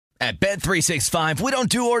At Bet365, we don't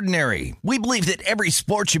do ordinary. We believe that every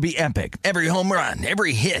sport should be epic. Every home run,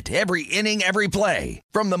 every hit, every inning, every play.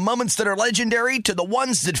 From the moments that are legendary to the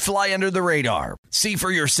ones that fly under the radar. See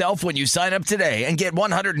for yourself when you sign up today and get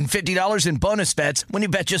 $150 in bonus bets when you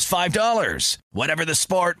bet just $5. Whatever the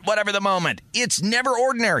sport, whatever the moment, it's never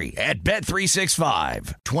ordinary at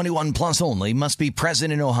Bet365. 21 plus only. Must be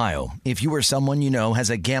present in Ohio. If you or someone you know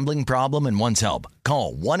has a gambling problem and wants help,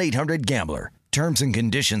 call 1-800-GAMBLER. Terms and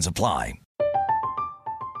conditions apply.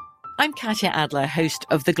 I'm Katya Adler, host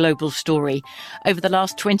of The Global Story. Over the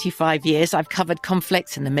last 25 years, I've covered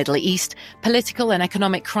conflicts in the Middle East, political and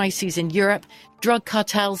economic crises in Europe, drug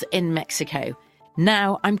cartels in Mexico.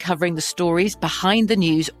 Now I'm covering the stories behind the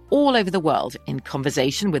news all over the world in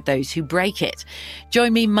conversation with those who break it.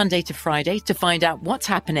 Join me Monday to Friday to find out what's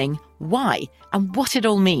happening, why, and what it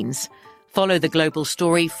all means. Follow The Global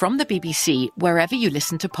Story from the BBC wherever you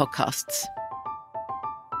listen to podcasts.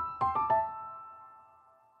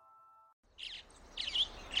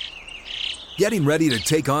 Getting ready to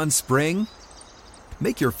take on spring?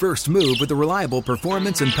 Make your first move with the reliable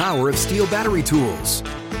performance and power of Steel battery tools.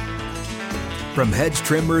 From hedge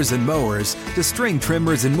trimmers and mowers to string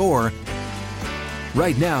trimmers and more,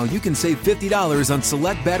 right now you can save $50 on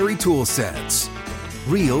select battery tool sets.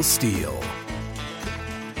 Real Steel.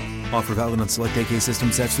 Offer valid on select AK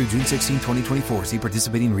system sets through June 16, 2024. See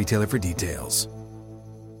participating retailer for details.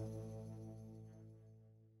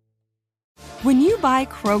 When you buy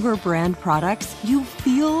Kroger brand products, you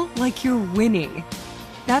feel like you're winning.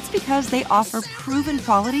 That's because they offer proven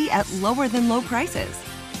quality at lower than low prices.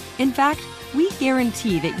 In fact, we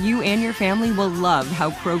guarantee that you and your family will love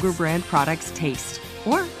how Kroger brand products taste,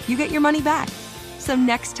 or you get your money back. So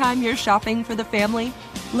next time you're shopping for the family,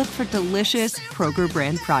 look for delicious Kroger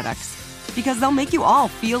brand products, because they'll make you all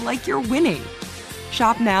feel like you're winning.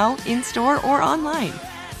 Shop now, in-store, or online.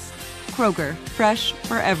 Kroger, fresh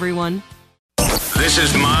for everyone. This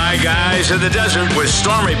is My Guys in the Desert with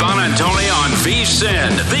Stormy Buonantony on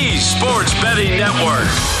VSiN, the Sports Betting Network.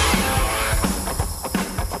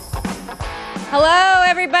 Hello,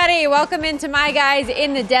 everybody. Welcome into My Guys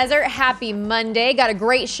in the Desert. Happy Monday. Got a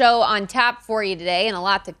great show on tap for you today and a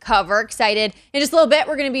lot to cover. Excited. In just a little bit,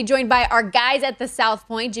 we're going to be joined by our guys at the South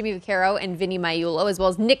Point, Jimmy Vaccaro and Vinny Maiulo, as well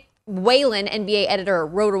as Nick Whalen, NBA editor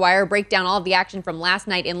at RotoWire, break down all of the action from last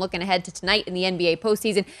night and looking ahead to tonight in the NBA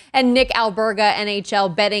postseason. And Nick Alberga,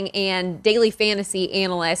 NHL betting and daily fantasy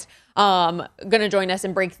analyst, going to join us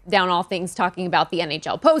and break down all things talking about the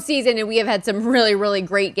NHL postseason. And we have had some really, really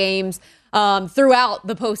great games throughout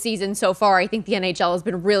the postseason so far. I think the NHL has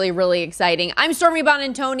been really, really exciting. I'm Stormy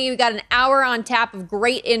Buonantony. We got an hour on tap of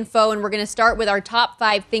great info, and we're going to start with our top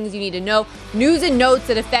 5 things you need to know. News and notes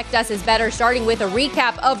that affect us is better, starting with a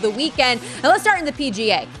recap of the weekend. And let's start in the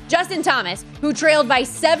PGA. Justin Thomas, who trailed by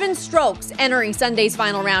 7 strokes entering Sunday's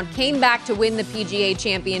final round, came back to win the PGA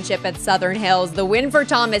Championship at Southern Hills. The win for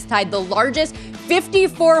Thomas tied the largest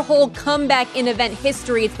 54-hole comeback in event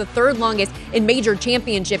history. It's the third longest in major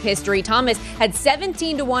championship history. Thomas had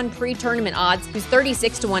 17-1 pre-tournament odds. He was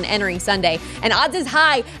 36-1 entering Sunday, and odds as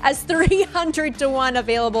high as 300-1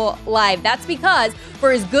 available live. That's because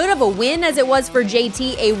for as good of a win as it was for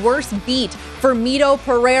JT, a worse beat for Mito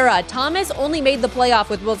Pereira. Thomas only made the playoff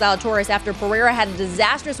with Will Zalatoris after Pereira had a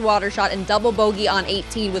disastrous water shot and double bogey on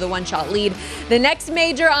 18 with a one-shot lead. The next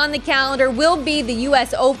major on the calendar will be the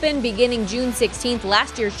U.S. Open beginning June 16th.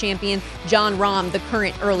 Last year's champion, Jon Rahm, the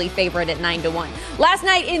current early favorite at 9-1. Last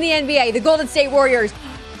night in the NBA, the Golden State Warriors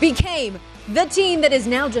became the team that is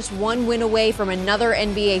now just one win away from another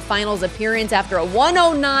NBA Finals appearance after a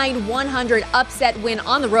 109-100 upset win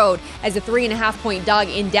on the road as a 3.5-point dog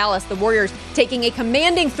in Dallas. The Warriors taking a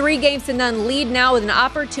commanding 3-0 lead now with an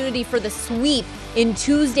opportunity for the sweep in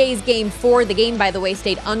Tuesday's Game 4. The game, by the way,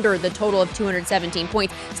 stayed under the total of 217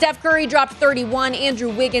 points. Steph Curry dropped 31. Andrew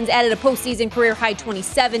Wiggins added a postseason career-high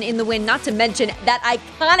 27 in the win, not to mention that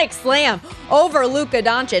iconic slam over Luka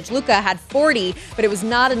Doncic. Luka had 40, but it was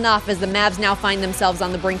not enough as the Mavs now find themselves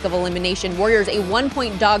on the brink of elimination. Warriors a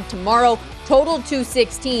 1-point dog tomorrow, total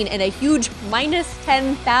 216, and a huge minus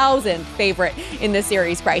 10,000 favorite in the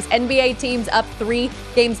series price. NBA teams up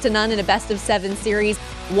 3-0 in a best-of-7 series.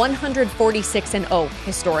 146-0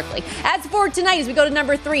 historically. As for tonight, as we go to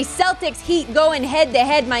number 3, Celtics Heat going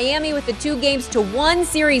head-to-head. Miami with the 2-1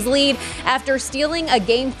 series lead after stealing a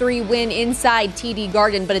Game 3 win inside TD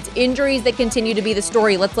Garden, but it's injuries that continue to be the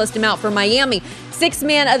story. Let's list them out for Miami. Sixth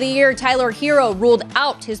man of the year, Tyler Hero, ruled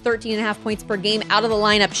out. His 13.5 points per game out of the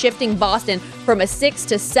lineup, shifting Boston from a 6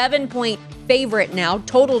 to 7 point favorite now,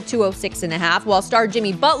 total 206.5, while star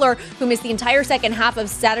Jimmy Butler, who missed the entire second half of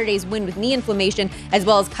Saturday's win with knee inflammation, as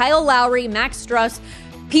well as Kyle Lowry, Max Struss,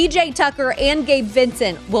 PJ Tucker and Gabe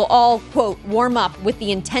Vincent will all, quote, warm up with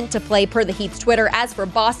the intent to play per the Heat's Twitter. As for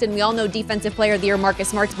Boston, we all know Defensive Player of the Year Marcus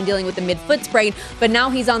Smart's been dealing with a mid-foot sprain, but now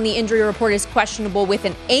he's on the injury report as questionable with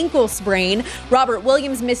an ankle sprain. Robert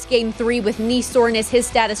Williams missed game 3 with knee soreness. His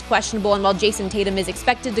status questionable, and while Jason Tatum is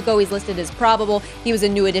expected to go, he's listed as probable. He was a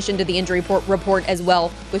new addition to the injury report as well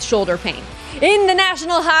with shoulder pain. In the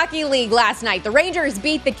National Hockey League last night, the Rangers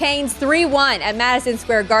beat the Canes 3-1 at Madison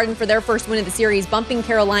Square Garden for their first win of the series, bumping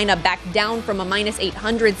Carolina back down from a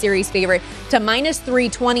 -800 series favorite to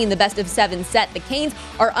 -320 in the best-of-7 set. The Canes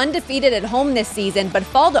are undefeated at home this season, but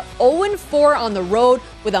fall to 0-4 on the road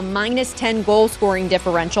with a -10 goal-scoring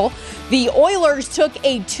differential. The Oilers took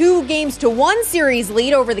a 2-1 series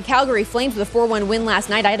lead over the Calgary Flames with a 4-1 win last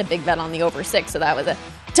night. I had a big bet on the over 6, so that was a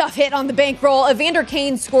tough hit on the bankroll. Evander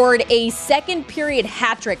Kane scored a second-period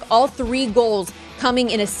hat trick, all 3 goals coming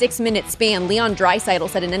in a 6-minute span. Leon Draisaitl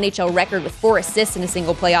set an NHL record with 4 assists in a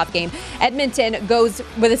single playoff game. Edmonton goes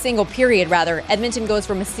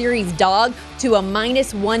from a series dog to a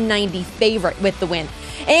 -190 favorite with the win.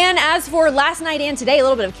 And as for last night and today, a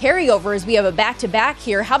little bit of carryover as we have a back-to-back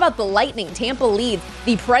here. How about the Lightning? Tampa leads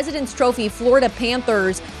the President's Trophy Florida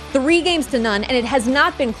Panthers 3-0, and it has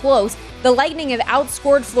not been close. The Lightning have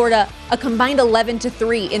outscored Florida a combined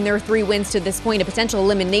 11-3 in their 3 wins to this point. A potential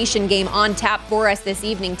elimination game on tap for us this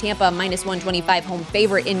evening. Tampa -125 home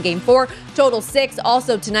favorite in Game 4. Total 6.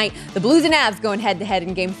 Also tonight, the Blues and Avs going head-to-head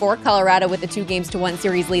in Game 4. Colorado with a 2-1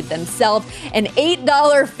 series lead themselves. An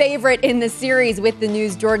 $8 favorite in the series with the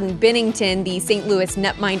news Jordan Binnington, the St. Louis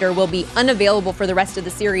netminder, will be unavailable for the rest of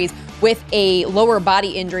the series with a lower body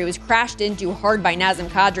injury. He was crashed into hard by Nazem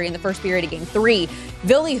Kadri in the first period of Game 3.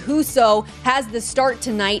 Ville Husso has the start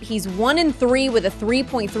tonight. He's 1-3 with a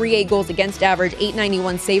 3.38 goals against average,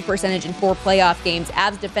 .891 save percentage in 4 playoff games.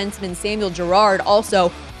 Avs defenseman Samuel Girard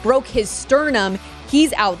also broke his sternum.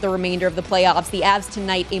 He's out the remainder of the playoffs. The Avs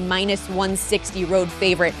tonight a -160 road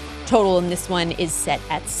favorite. Total in this one is set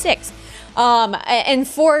at 6.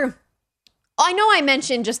 I know I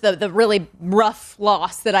mentioned just the really rough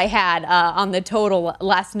loss that I had on the total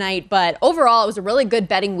last night, but overall it was a really good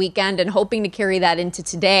betting weekend and hoping to carry that into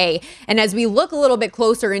today. And as we look a little bit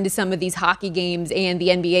closer into some of these hockey games and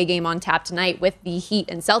the NBA game on tap tonight with the Heat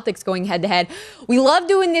and Celtics going head-to-head, we love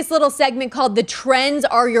doing this little segment called The Trends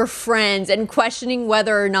Are Your Friends and questioning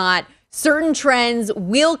whether or not certain trends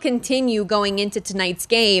will continue going into tonight's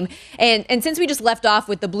game. And since we just left off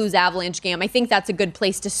with the Blues Avalanche game, I think that's a good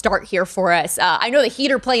place to start here for us. I know the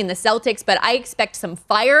Heat are playing the Celtics, but I expect some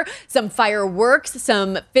fire, some fireworks,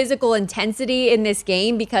 some physical intensity in this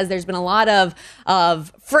game because there's been a lot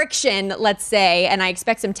of friction, let's say, and I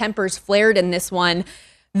expect some tempers flared in this one.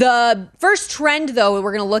 The first trend, though,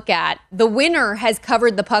 we're going to look at, the winner has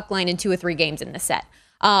covered the puck line in 2 or 3 games in the set.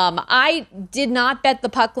 I did not bet the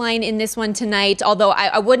puck line in this one tonight, although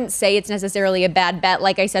I wouldn't say it's necessarily a bad bet.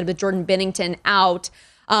 Like I said, with Jordan Binnington out,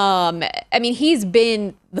 he's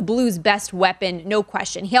been the Blues' best weapon, no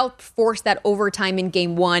question. He helped force that overtime in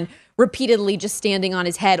Game 1, repeatedly just standing on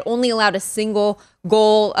his head, only allowed a single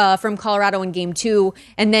goal from Colorado in Game 2.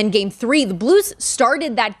 And then Game 3, the Blues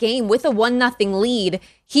started that game with a 1-0 lead.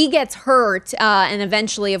 He gets hurt, and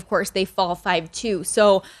eventually, of course, they fall 5-2.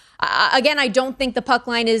 So, again, I don't think the puck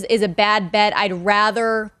line is a bad bet. I'd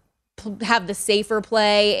rather have the safer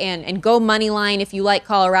play and go money line if you like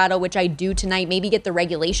Colorado, which I do tonight. Maybe get the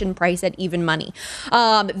regulation price at even money.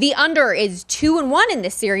 The under is 2-1 in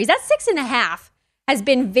this series. That 6.5 has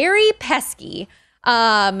been very pesky.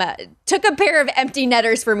 Took a pair of empty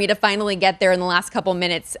netters for me to finally get there in the last couple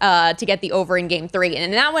minutes to get the over in Game 3. And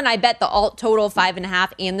in that one, I bet the alt total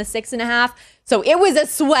 5.5 and the 6.5. So it was a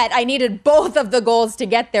sweat. I needed both of the goals to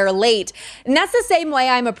get there late. And that's the same way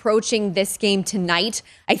I'm approaching this game tonight.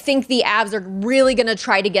 I think the Avs are really going to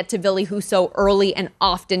try to get to Ville Husso early and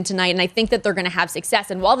often tonight. And I think that they're going to have success.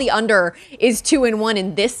 And while the under is 2-1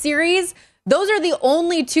 in this series, those are the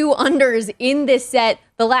only 2 unders in this set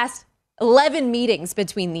the last 11 meetings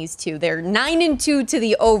between these two. They're 9-2 to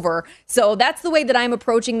the over. So that's the way that I'm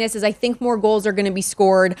approaching this, is I think more goals are going to be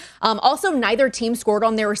scored. Also, neither team scored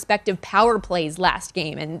on their respective power plays last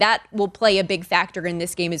game, and that will play a big factor in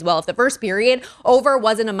this game as well. If the first period over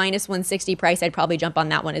wasn't a -160 price, I'd probably jump on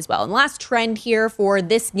that one as well. And last trend here for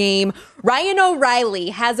this game, Ryan O'Reilly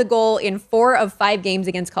has a goal in 4 of 5 games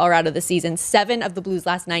against Colorado this season, 7 of the Blues'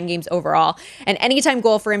 last 9 games overall. An anytime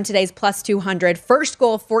goal for him today is +200. First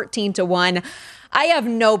goal, 14-1. I have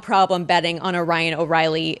no problem betting on a Ryan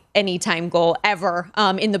O'Reilly anytime goal ever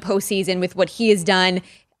in the postseason with what he has done.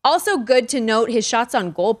 Also good to note his shots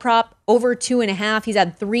on goal prop over 2.5. He's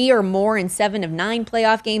had 3 or more in 7 of 9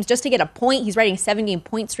 playoff games. Just to get a point, he's riding a 7-game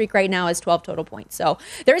point streak right now, has 12 total points. So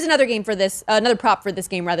there is another prop for this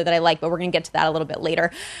game rather that I like, but we're going to get to that a little bit later.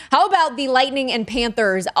 How about the Lightning and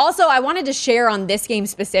Panthers? Also, I wanted to share on this game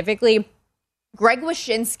specifically, Greg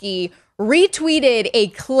Wyshynski retweeted a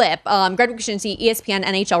clip. Greg Wyshynski, ESPN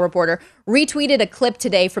NHL reporter, retweeted a clip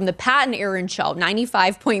today from the Pat and Aaron show,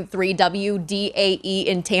 95.3 WDAE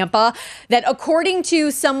in Tampa, that according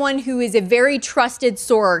to someone who is a very trusted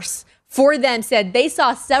source for them, said they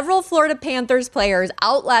saw several Florida Panthers players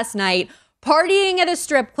out last night partying at a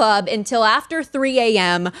strip club until after 3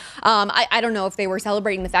 a.m. I don't know if they were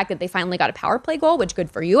celebrating the fact that they finally got a power play goal, which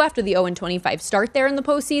good for you after the 0-25 start there in the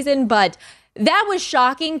postseason, but that was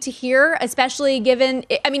shocking to hear, especially given,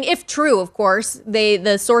 I mean, if true, of course,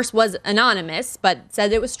 the source was anonymous, but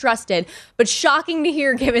said it was trusted, but shocking to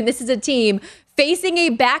hear given this is a team facing a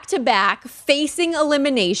back-to-back, facing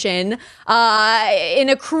elimination in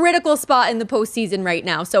a critical spot in the postseason right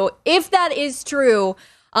now. So if that is true,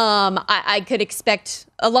 I could expect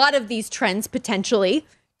a lot of these trends potentially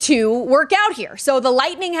to work out here. So the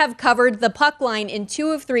Lightning have covered the puck line in 2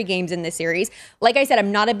 of 3 games in this series. Like I said,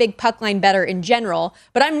 I'm not a big puck line bettor in general,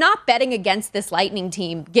 but I'm not betting against this Lightning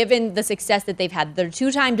team given the success that they've had. They're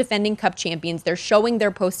 2-time defending Cup champions. They're showing their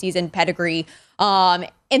postseason pedigree, and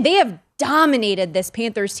they have dominated this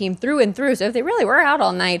Panthers team through and through. So if they really were out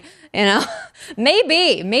all night,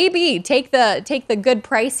 maybe take the good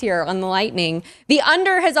price here on the Lightning. The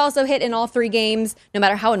under has also hit in all 3 games, no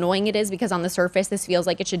matter how annoying it is, because on the surface, this feels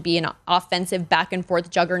like it should be an offensive back and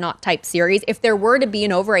forth juggernaut type series. If there were to be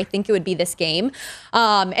an over, I think it would be this game.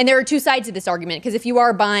 And there are 2 sides to this argument, because if you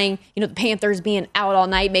are buying, the Panthers being out all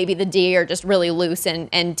night, maybe the D are just really loose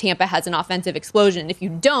and Tampa has an offensive explosion. If you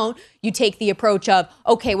don't, you take the approach of,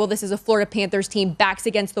 okay, well, this is a Florida Panthers team, backs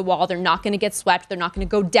against the wall. They're not going to get swept. They're not going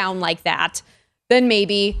to go down like that. Then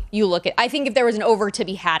maybe you look at, I think if there was an over to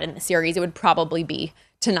be had in the series, it would probably be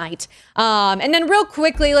tonight. And then real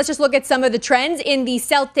quickly, let's just look at some of the trends in the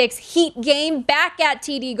Celtics Heat game. Back at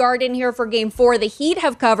TD Garden here for game 4. The Heat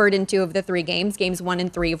have covered in 2 of the 3 games, games 1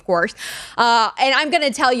 and 3, of course. And I'm going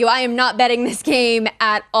to tell you, I am not betting this game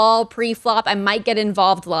at all pre-flop. I might get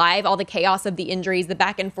involved live. All the chaos of the injuries, the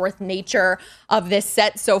back and forth nature of this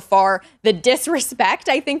set so far, the disrespect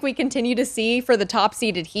I think we continue to see for the top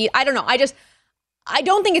seeded Heat. I don't know. I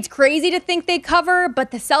don't think it's crazy to think they cover,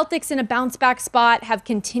 but the Celtics in a bounce back spot have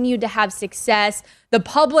continued to have success. The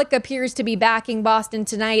public appears to be backing Boston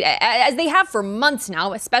tonight, as they have for months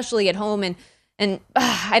now, especially at home. And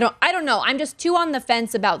I don't know. I'm just too on the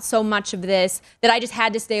fence about so much of this that I just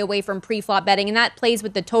had to stay away from pre-flop betting. And that plays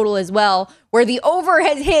with the total as well, where the over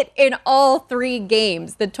has hit in all 3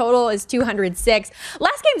 games. The total is 206.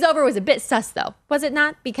 Last game's over was a bit sus, though, was it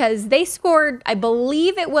not? Because they scored, I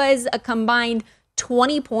believe it was a combined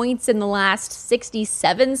 20 points in the last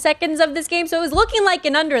 67 seconds of this game. So it was looking like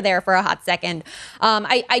an under there for a hot second.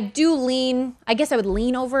 I do lean, I guess I would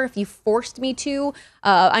lean over if you forced me to.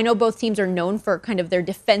 I know both teams are known for kind of their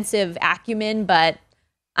defensive acumen, but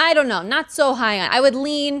I don't know, not so high on. I would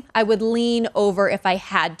lean over if I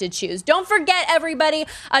had to choose. Don't forget, everybody,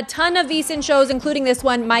 a ton of VSiN shows, including this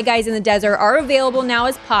one, My Guys in the Desert, are available now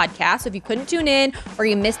as podcasts. So if you couldn't tune in or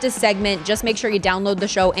you missed a segment, just make sure you download the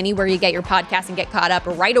show anywhere you get your podcast and get caught up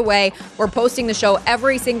right away. We're posting the show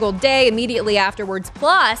every single day, immediately afterwards.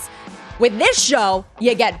 Plus, with this show,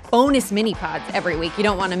 you get bonus mini pods every week. You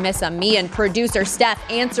don't want to miss them. Me and producer Steph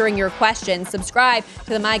answering your questions. Subscribe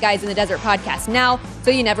to the My Guys in the Desert podcast now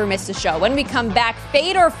so you never miss a show. When we come back,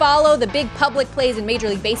 fade or follow the big public plays in Major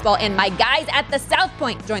League Baseball and My Guys at the South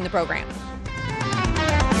Point join the program.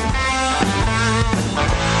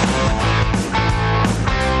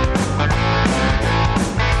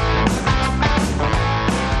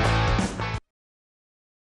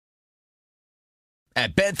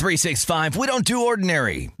 At Bet365, we don't do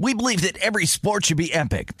ordinary. We believe that every sport should be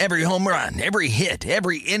epic. Every home run, every hit,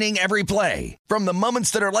 every inning, every play. From the moments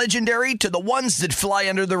that are legendary to the ones that fly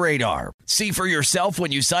under the radar. See for yourself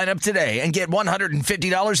when you sign up today and get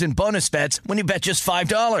 $150 in bonus bets when you bet just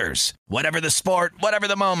 $5. Whatever the sport, whatever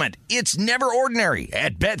the moment, it's never ordinary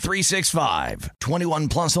at Bet365. 21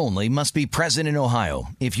 plus only. Must be present in Ohio.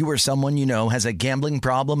 If you or someone you know has a gambling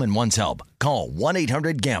problem and wants help, call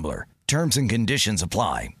 1-800-GAMBLER. Terms and conditions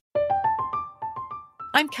apply.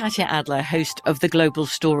 I'm Katya Adler, host of The Global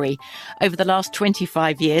Story. Over the last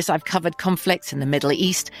 25 years, I've covered conflicts in the Middle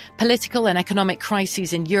East, political and economic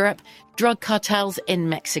crises in Europe, drug cartels in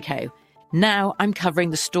Mexico. Now I'm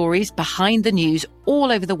covering the stories behind the news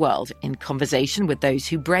all over the world in conversation with those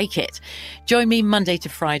who break it. Join me Monday to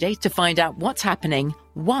Friday to find out what's happening,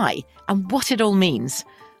 why, and what it all means.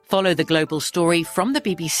 Follow The Global Story from the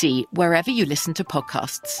BBC wherever you listen to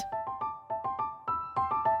podcasts.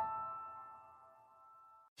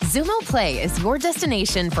 Xumo Play is your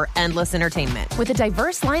destination for endless entertainment. With a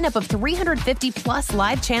diverse lineup of 350-plus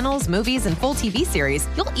live channels, movies, and full TV series,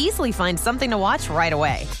 you'll easily find something to watch right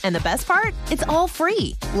away. And the best part? It's all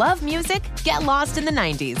free. Love music? Get lost in the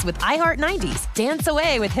 90s with iHeart 90s, dance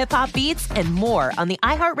away with hip-hop beats, and more on the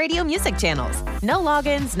iHeartRadio music channels. No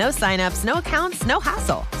logins, no signups, no accounts, no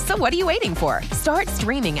hassle. So what are you waiting for? Start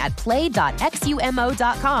streaming at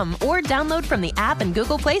play.xumo.com or download from the app and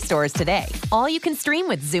Google Play stores today. All you can stream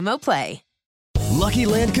with Xumo Play. Lucky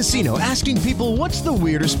Land Casino, asking people, what's the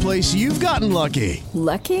weirdest place you've gotten lucky?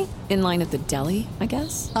 Lucky? In line at the deli, I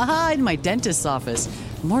guess? Aha, in my dentist's office.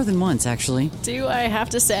 More than once, actually. Do I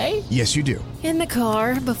have to say? Yes, you do. In the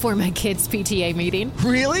car before my kids' PTA meeting.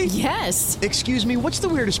 Really? Yes. Excuse me, what's the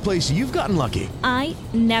weirdest place you've gotten lucky? I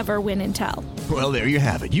never win and tell. Well, there you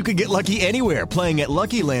have it. You can get lucky anywhere, playing at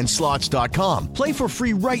LuckyLandSlots.com. Play for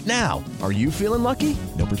free right now. Are you feeling lucky?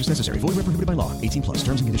 No purchase necessary. Void where prohibited by law. 18 plus.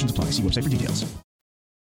 Terms and conditions apply. See website for details.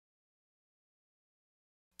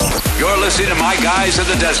 You're listening to My Guys in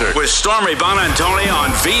the Desert with Stormy Bonantoni on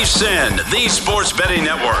VSiN, the Sports Betting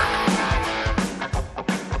Network.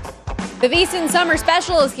 The VSiN Summer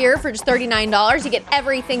Special is here for just $39. You get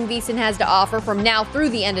everything VSiN has to offer from now through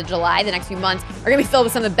the end of July. The next few months are going to be filled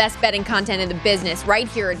with some of the best betting content in the business right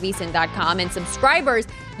here at VSiN.com. And subscribers,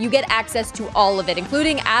 you get access to all of it,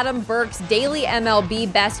 including Adam Burke's daily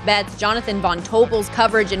MLB best bets, Jonathan Von Tobel's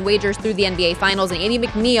coverage and wagers through the NBA Finals, and Andy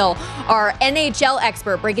McNeil, our NHL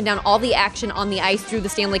expert, breaking down all the action on the ice through the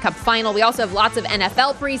Stanley Cup Final. We also have lots of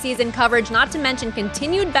NFL preseason coverage, not to mention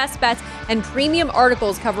continued best bets and premium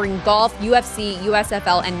articles covering golf, UFC,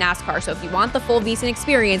 USFL, and NASCAR. So if you want the full VSiN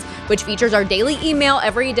experience, which features our daily email,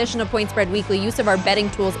 every edition of Point Spread Weekly, use of our betting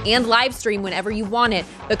tools, and live stream whenever you want it,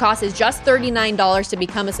 the cost is just $39 to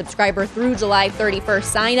become a subscriber through July 31st.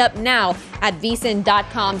 Sign up now at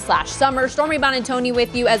vsin.com/summer. Stormy Bonantoni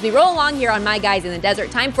with you as we roll along here on My Guys in the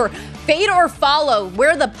Desert. Time for Fade or Follow,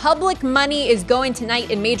 where the public money is going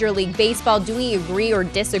tonight in Major League Baseball. Do we agree or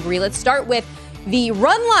disagree? Let's start with the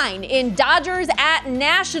run line in Dodgers at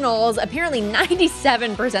Nationals. Apparently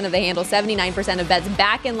 97% of the handle, 79% of bets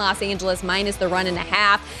back in Los Angeles, minus the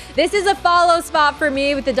 1.5. This is a follow spot for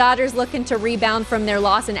me, with the Dodgers looking to rebound from their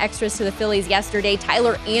loss in extras to the Phillies yesterday.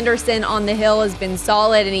 Tyler Anderson on the hill has been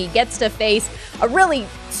solid, and he gets to face a really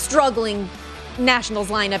struggling Nationals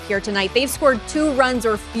lineup here tonight. They've scored 2 runs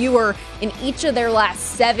or fewer in each of their last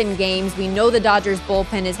 7 games. We know the Dodgers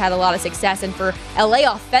bullpen has had a lot of success, and for LA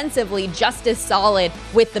offensively, just as solid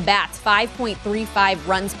with the bats, 5.35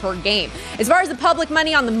 runs per game. As far as the public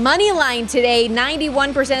money on the money line today,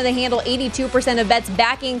 91% of the handle, 82% of bets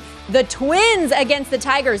backing the Twins against the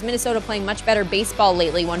Tigers. Minnesota playing much better baseball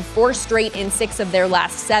lately, won 4 straight in 6 of their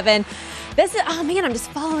last 7. This is, oh man, I'm just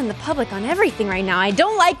following the public on everything right now. I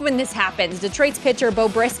don't like when this happens. Detroit's pitcher Bo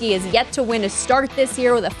Brisky is yet to win a start this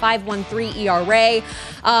year with a 5.13 ERA.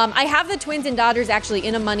 I have the Twins and Dodgers actually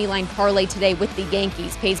in a money line parlay today with the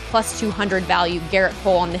Yankees. Pays plus 200 value. Garrett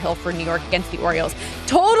Cole on the hill for New York against the Orioles.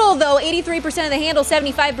 Total, though, 83% of the handle,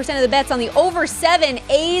 75% of the bets on the over 7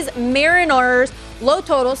 A's Mariners. Low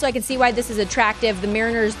total, so I can see why this is attractive. The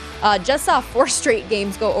Mariners just saw 4 straight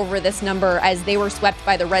games go over this number as they were swept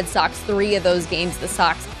by the Red Sox. 3 of those games the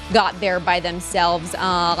Sox got there by themselves.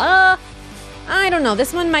 I don't know.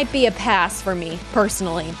 This one might be a pass for me,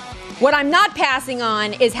 personally. What I'm not passing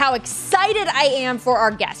on is how excited I am for our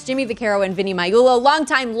guests, Jimmy Vaccaro and Vinny Magliulo,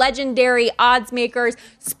 longtime legendary odds makers,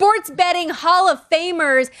 sports betting Hall of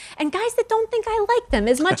Famers, and guys that don't think I like them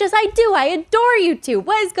as much as I do. I adore you two.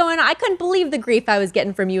 What is going on? I couldn't believe the grief I was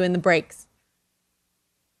getting from you in the breaks.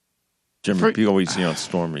 Jimmy, you always see on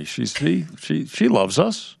Stormy. She loves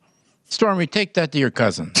us. Stormy, take that to your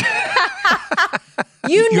cousin.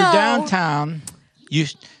 You're downtown.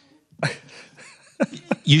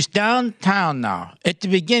 You're downtown now. At the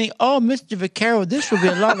beginning, Mr. Vaccaro, this will be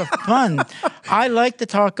a lot of fun. I like to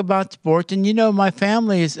talk about sports, and my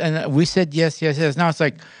family is, and we said yes. Now it's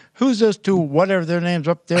like, who's those two, whatever their names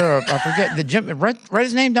up there? I forget. The Jim, write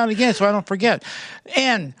his name down again so I don't forget.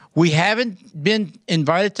 And we haven't been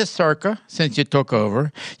invited to Circa since you took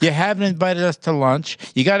over. You haven't invited us to lunch.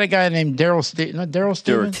 You got a guy named Daryl Stevens. Daryl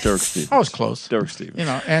Stevens? Derek Stevens. I was close. Derek Stevens.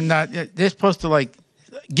 And they're supposed to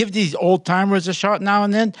give these old timers a shot now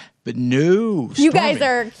and then. But no, you guys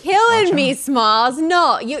are killing me, Smalls.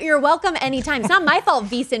 No, you're welcome anytime. It's not my fault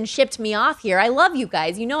VSiN shipped me off here. I love you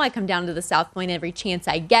guys. You know I come down to the South Point every chance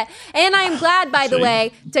I get. And I'm glad, by the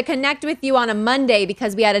way, to connect with you on a Monday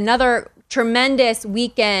because we had another tremendous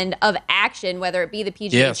weekend of action, whether it be the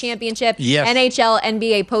PGA Championship, NHL,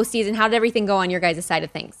 NBA postseason. How did everything go on your guys' side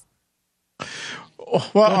of things?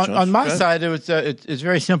 Well, on my side, it's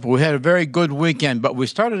very simple. We had a very good weekend, but we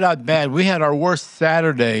started out bad. We had our worst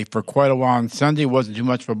Saturday for quite a while, and Sunday wasn't too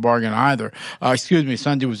much of a bargain either.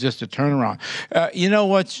 Sunday was just a turnaround. You know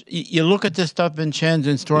what? You look at this stuff in Chens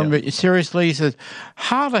and Storm, seriously, he says,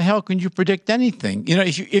 how the hell can you predict anything? You know,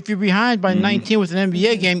 if you're behind by 19 with an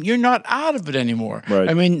NBA game, you're not out of it anymore. Right.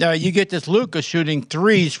 I mean, you get this Luka shooting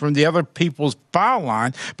threes from the other people's foul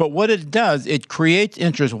line, but what it does, it creates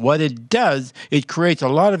interest. What it does, it creates a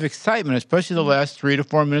lot of excitement, especially the last 3 to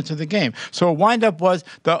 4 minutes of the game. So a windup was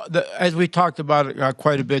as we talked about it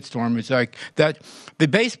quite a bit, Storm. It's like that the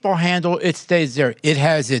baseball handle, it stays there. It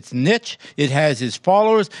has its niche. It has its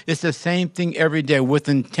followers. It's the same thing every day,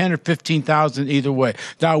 within 10 or 15,000 either way.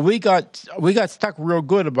 Now we got stuck real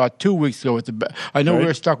good about 2 weeks ago with the. I know we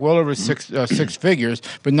were stuck well over six figures,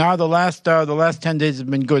 but now the last 10 days have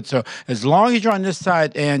been good. So as long as you're on this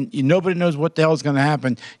side and nobody knows what the hell is going to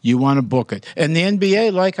happen, you want to book it. And the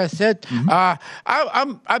NBA, like I said,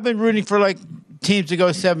 I've been rooting for teams to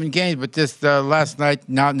go 7 games, but this last night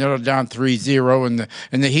now they're down 3-0,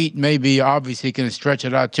 and the Heat may be obviously going to stretch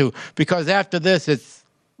it out too, because after this it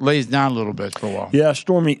lays down a little bit for a while. Yeah,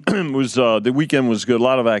 Stormy, was the weekend was good. A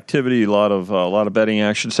lot of activity, a lot of betting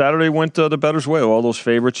action. Saturday went the bettor's way. All those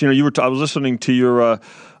favorites. You know, I was listening to your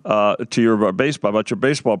baseball, about your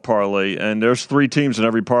baseball parlay, and there's 3 teams in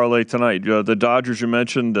every parlay tonight. The Dodgers you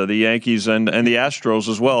mentioned, the Yankees, and the Astros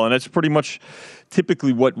as well, and it's pretty much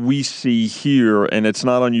typically what we see here, and it's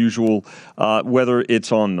not unusual whether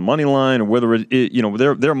it's on the money line or whether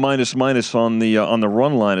they're minus on the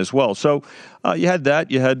run line as well. So you had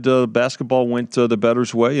that. You had basketball went the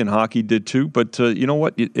bettor's way, and hockey did too. But you know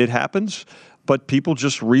what? It happens. But people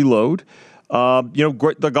just reload.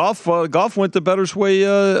 The golf went the bettor's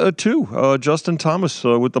way too. Justin Thomas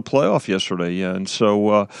with the playoff yesterday, and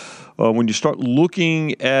so when you start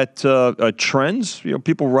looking at trends,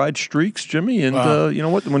 people ride streaks, Jimmy, and you know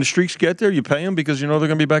what? When the streaks get there, you pay them because you know they're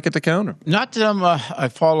going to be back at the counter. Not that I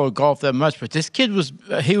follow golf that much, but this kid was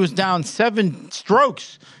down 7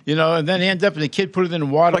 strokes, and then he ended up and the kid put it in the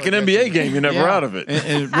water. Like an NBA game, you're never out of it.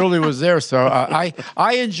 And it really was there. So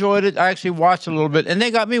I enjoyed it. I actually watched a little bit, and they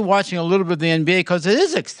got me watching a little bit of the NBA because it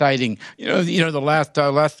is exciting. The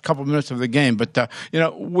last couple minutes of the game. But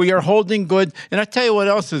we are holding good, and I tell you what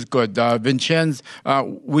else is good. Vincenz,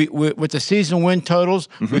 we with the season win totals,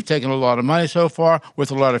 we've taken a lot of money so far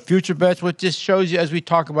with a lot of future bets, which just shows you, as we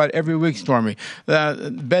talk about every week, Stormy,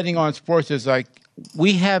 betting on sports is like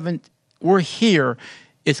we're here.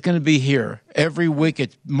 It's going to be here every week.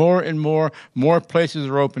 It's more and more places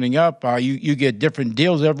are opening up. You get different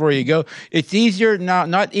deals everywhere you go. It's easier now,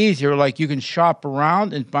 not easier. Like you can shop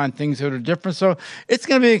around and find things that are different. So it's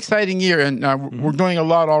going to be an exciting year, and we're doing a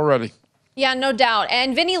lot already. Yeah, no doubt.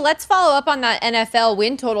 And Vinny, let's follow up on that NFL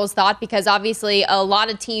win totals thought, because obviously a lot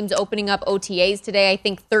of teams opening up OTAs today, I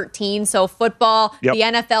think 13. So football, the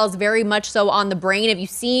NFL is very much so on the brain. Have you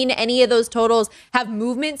seen any of those totals have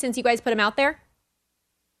movement since you guys put them out there?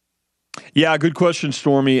 Yeah, good question,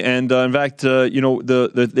 Stormy. And in fact,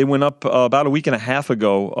 they went up about a week and a half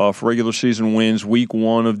ago for regular season wins, week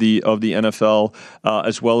 1 of the NFL,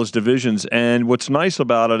 as well as divisions. And what's nice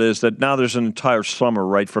about it is that now there's an entire summer,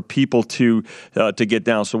 right, for people to get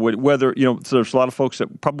down. So whether so there's a lot of folks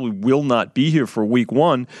that probably will not be here for week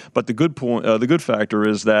 1, but the good factor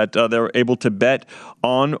is that they're able to bet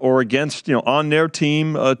on or against, on their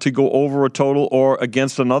team to go over a total or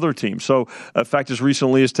against another team. So, in fact, as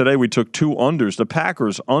recently as today, we took 2 unders. The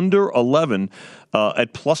Packers under 11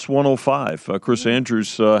 at plus 105. Chris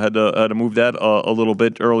Andrews had to move that a little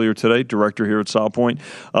bit earlier today, director here at South Point.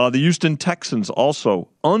 The Houston Texans also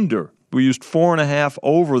under. We used 4.5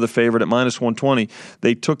 over the favorite at minus 120.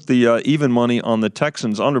 They took the even money on the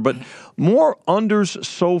Texans under. But more unders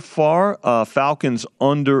so far. Falcons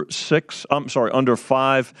under 6. Under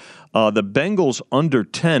 5. The Bengals under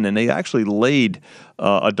 10, and they actually laid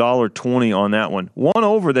 $1.20 on that one. One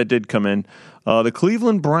over that did come in. The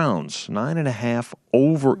Cleveland Browns, 9.5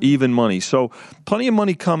 over even money. So plenty of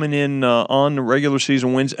money coming in on the regular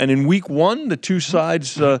season wins. And in week one, the two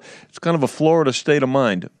sides, it's kind of a Florida state of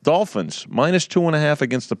mind. Dolphins, -2.5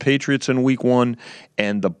 against the Patriots in week one,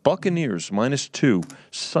 and the Buccaneers, -2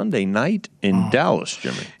 Sunday night in Dallas,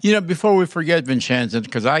 Jimmy. You know, before we forget, Vincenzo,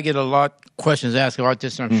 because I get a lot questions asked about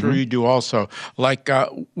this, and I'm sure you do also. Like,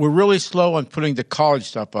 we're really slow on putting the college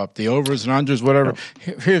stuff up, the overs and unders, whatever.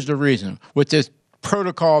 Here's the reason. With this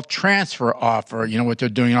protocol transfer offer, you know, what they're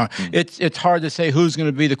doing on. It's hard to say who's going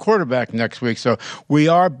to be the quarterback next week. So we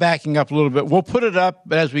are backing up a little bit. We'll put it up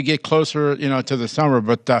as we get closer, you know, to the summer,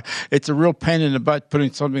 but it's a real pain in the butt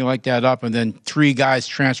putting something like that up and then 3 guys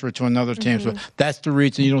transfer to another team. So that's the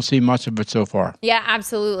reason you don't see much of it so far. Yeah,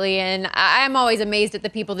 absolutely. And I'm always amazed at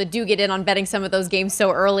the people that do get in on betting some of those games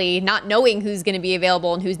so early, not knowing who's going to be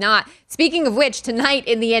available and who's not. Speaking of which, tonight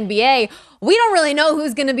in the NBA, we don't really know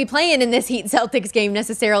who's going to be playing in this Heat-Celtics game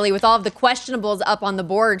necessarily with all of the questionables up on the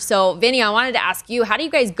board. So, Vinny, I wanted to ask you, how do you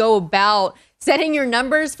guys go about setting your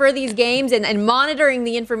numbers for these games and monitoring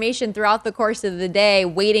the information throughout the course of the day,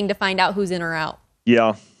 waiting to find out who's in or out?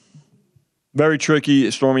 Yeah. Very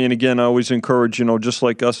tricky, Stormy. And again, I always encourage, you know, just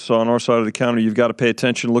like us on our side of the counter, you've got to pay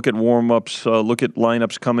attention. Look at warm-ups. Look at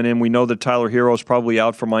lineups coming in. We know that Tyler Hero is probably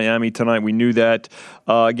out for Miami tonight. We knew that.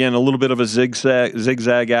 Again, a little bit of a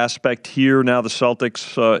zigzag aspect here. Now the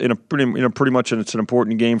Celtics pretty much, and it's an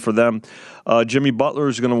important game for them. Jimmy Butler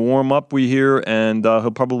is going to warm up, we hear, and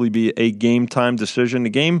he'll probably be a game-time decision. The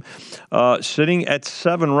game sitting at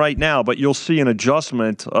 7 right now, but you'll see an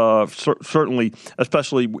adjustment, certainly,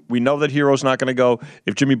 especially we know that Hero's not going to go.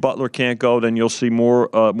 If Jimmy Butler can't go, then you'll see more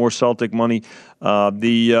Celtic money.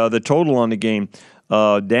 The total on the game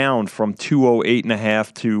down from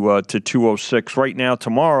 208.5 to 206. Right now,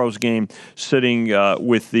 tomorrow's game sitting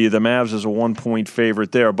with the Mavs as a 1-point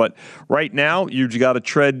favorite there. But right now, you've got to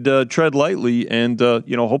tread lightly and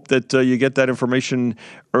hope that you get that information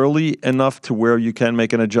early enough to where you can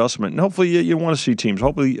make an adjustment. And hopefully, you want to see teams.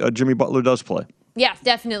 Hopefully, Jimmy Butler does play. Yes,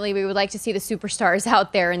 definitely. We would like to see the superstars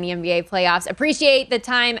out there in the NBA playoffs. Appreciate the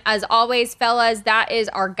time as always, fellas. That is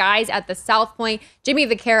our guys at the South Point, Jimmy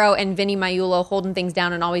Vaccaro and Vinny Maiulo, holding things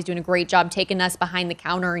down and always doing a great job taking us behind the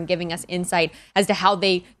counter and giving us insight as to how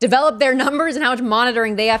they develop their numbers and how much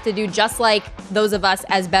monitoring they have to do, just like those of us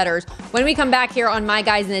as bettors. When we come back here on My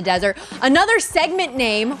Guys in the Desert, another segment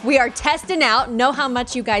name we are testing out. Know how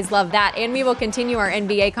much you guys love that. And we will continue our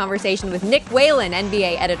NBA conversation with Nick Whalen,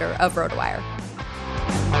 NBA editor of RotoWire.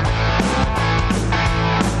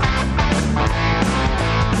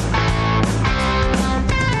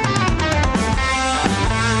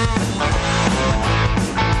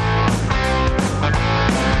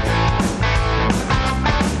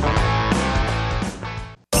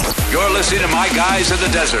 You're listening to My Guys in the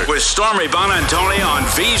Desert with Stormy Bonantoni on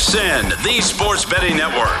VSiN, the Sports Betting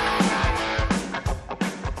Network.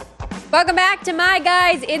 Welcome back to My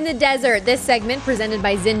Guys in the Desert. This segment presented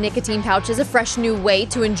by Zyn Nicotine Pouches, a fresh new way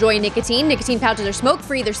to enjoy nicotine. Nicotine pouches are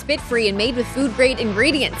smoke-free, they're spit-free, and made with food-grade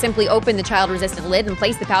ingredients. Simply open the child-resistant lid and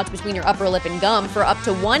place the pouch between your upper lip and gum for up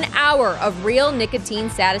to 1 hour of real nicotine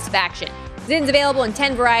satisfaction. Zyn's available in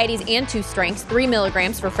 10 varieties and 2 strengths, 3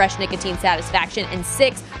 milligrams for fresh nicotine satisfaction and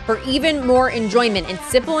 6 for even more enjoyment. It's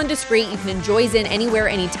simple and discreet. You can enjoy Zyn anywhere,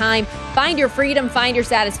 anytime. Find your freedom, find your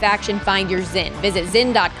satisfaction, find your Zyn. Visit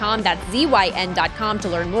Zyn.com, that's ZYN.com to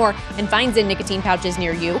learn more and find Zyn nicotine pouches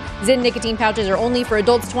near you. Zyn nicotine pouches are only for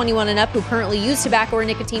adults 21 and up who currently use tobacco or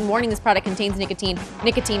nicotine. Warning, this product contains nicotine.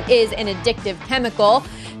 Nicotine is an addictive chemical.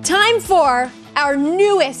 Time for our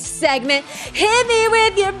newest segment, Hit Me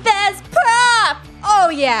With Your Best Prop. Oh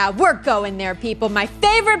yeah, we're going there, people. My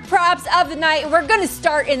favorite props of the night. We're going to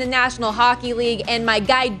start in the National Hockey League, and my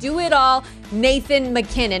guy do-it-all, Nathan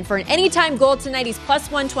MacKinnon. For an anytime goal tonight, he's plus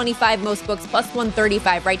 125, most books, plus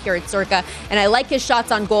 135 right here at Circa, and I like his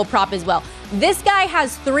shots on goal prop as well. This guy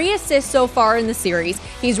has 3 assists so far in the series.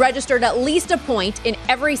 He's registered at least a point in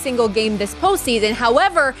every single game this postseason.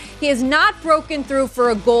 However, he has not broken through for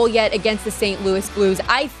a goal yet against the St. Louis Blues.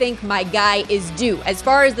 I think my guy is due. As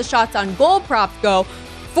far as the shots on goal props go,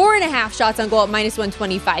 4.5 shots on goal at minus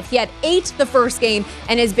 125. He had 8 the first game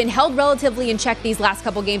and has been held relatively in check these last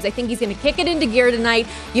couple games. I think he's going to kick it into gear tonight.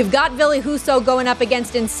 You've got Ville Husso going up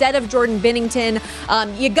against instead of Jordan Binnington.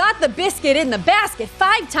 You got the biscuit in the basket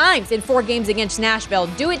 5 times in 4 games against Nashville.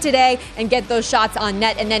 Do it today and get those shots on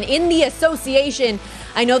net. And then in the association,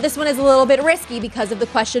 I know this one is a little bit risky because of the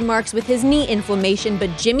question marks with his knee inflammation,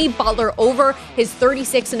 but Jimmy Butler over his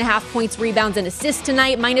 36.5 points, rebounds, and assists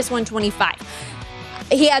tonight, minus 125.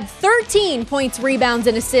 He had 13 points, rebounds,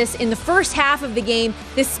 and assists in the first half of the game,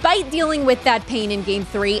 despite dealing with that pain in Game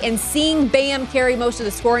 3 and seeing Bam carry most of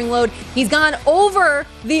the scoring load. He's gone over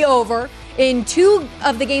the over in 2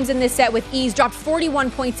 of the games in this set with ease, dropped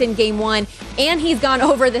 41 points in Game 1, and he's gone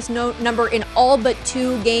over this number in all but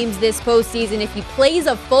 2 games this postseason. If he plays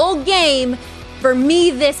a full game, for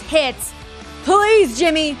me, this hits. Please,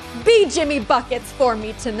 Jimmy, be Jimmy Buckets for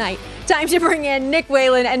me tonight. Time to bring in Nick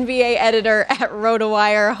Whalen, NBA editor at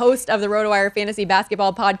RotoWire, host of the RotoWire Fantasy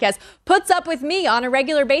Basketball Podcast, puts up with me on a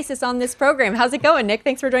regular basis on this program. How's it going, Nick?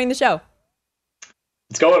 Thanks for joining the show.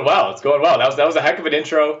 It's going well. That was a heck of an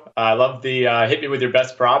intro. I love the hit me with your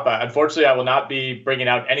best prop. Unfortunately, I will not be bringing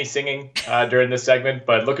out any singing during this segment,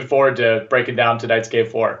 but looking forward to breaking down tonight's Game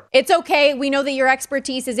 4. It's okay. We know that your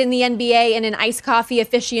expertise is in the NBA and an iced coffee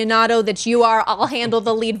aficionado that you are. I'll handle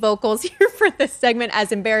the lead vocals here for this segment,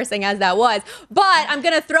 as embarrassing as that was. But I'm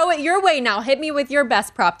going to throw it your way now. Hit me with your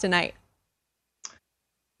best prop tonight.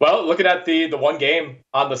 Well, looking at the one game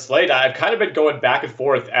on the slate, I've kind of been going back and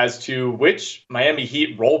forth as to which Miami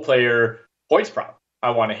Heat role player points prop I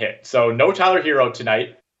want to hit. So no Tyler Hero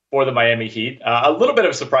tonight for the Miami Heat. A little bit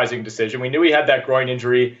of a surprising decision. We knew he had that groin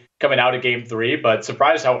injury coming out of Game 3, but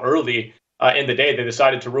surprised how early in the day they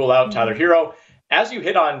decided to rule out Tyler Hero. As you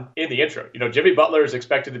hit on in the intro, Jimmy Butler is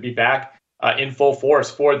expected to be back in full force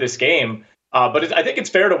for this game. But I think it's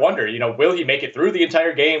fair to wonder, will he make it through the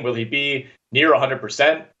entire game? Will he be near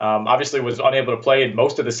 100%? Obviously was unable to play in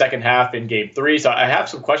most of the second half in Game 3. So I have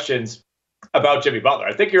some questions about Jimmy Butler.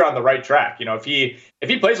 I think you're on the right track. If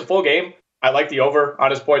he plays a full game, I like the over on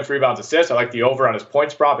his points, rebounds, assists. I like the over on his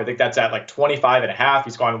points prop. I think that's at like 25.5.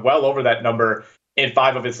 He's gone well over that number in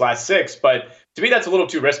 5 of his last 6. But to me, that's a little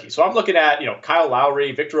too risky. So I'm looking at, Kyle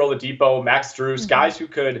Lowry, Victor Oladipo, Max Strus, guys who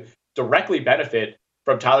could directly benefit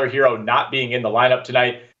from Tyler Hero not being in the lineup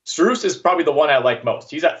tonight. Strus is probably the one I like most.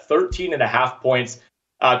 He's at 13.5 points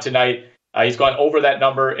tonight. He's gone over that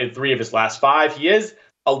number in 3 of his last 5. He is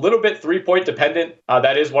a little bit 3-point dependent.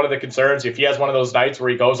 That is one of the concerns. If he has one of those nights where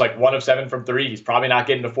he goes like 1 of 7 from 3, he's probably not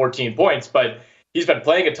getting to 14 points. But he's been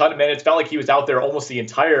playing a ton of minutes. Felt like he was out there almost the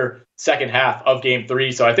entire second half of Game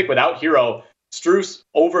 3. So I think without Hero, Strus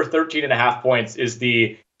over 13.5 points is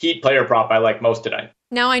the Heat player prop I like most tonight.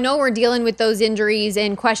 Now, I know we're dealing with those injuries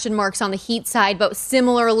and question marks on the Heat side, but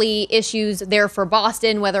similarly issues there for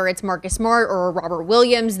Boston, whether it's Marcus Smart or Robert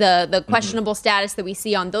Williams, the questionable status that we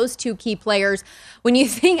see on those 2 key players. When you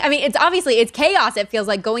think, it's chaos, it feels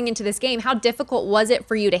like, going into this game. How difficult was it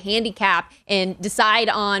for you to handicap and decide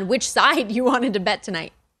on which side you wanted to bet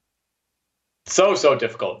tonight? So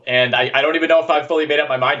difficult. And I don't even know if I've fully made up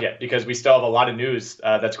my mind yet, because we still have a lot of news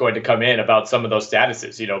that's going to come in about some of those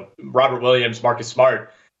statuses. Robert Williams, Marcus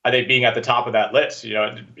Smart, I think being at the top of that list.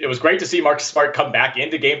 It was great to see Marcus Smart come back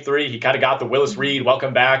into Game 3. He kind of got the Willis Reed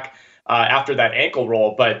welcome back after that ankle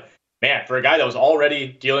roll. But man, for a guy that was already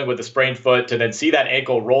dealing with a sprained foot to then see that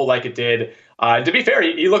ankle roll like it did, and to be fair,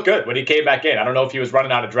 he looked good when he came back in. I don't know if he was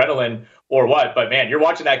running out of adrenaline or what, but man, you're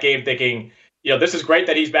watching that game thinking, this is great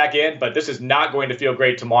that he's back in, but this is not going to feel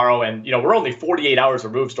great tomorrow. And, we're only 48 hours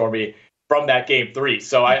removed, Stormy, from that Game 3.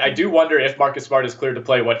 So I do wonder if Marcus Smart is cleared to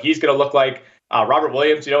play, what he's going to look like. Robert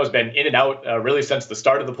Williams, has been in and out really since the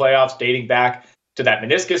start of the playoffs, dating back to that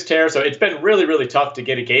meniscus tear. So it's been really, really tough to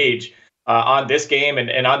get a gauge on this game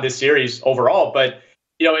and on this series overall. But,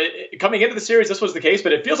 coming into the series, this was the case,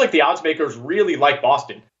 but it feels like the odds makers really like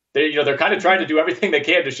Boston. They're kind of trying to do everything they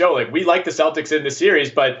can to show, like, we like the Celtics in this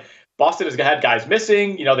series, but Boston has had guys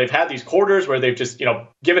missing. They've had these quarters where they've just,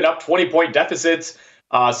 given up 20-point deficits.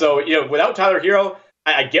 So without Tyler Hero,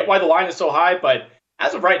 I get why the line is so high, but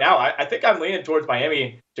as of right now, I think I'm leaning towards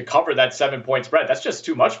Miami to cover that 7-point spread. That's just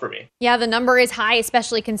too much for me. Yeah, the number is high,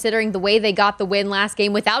 especially considering the way they got the win last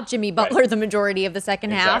game without Jimmy Butler the majority of the second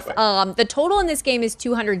half. The total in this game is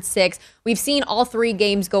 206. We've seen all 3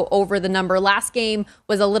 games go over the number. Last game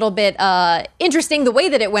was a little bit interesting, the way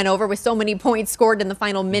that it went over with so many points scored in the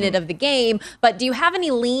final minute of the game. But do you have any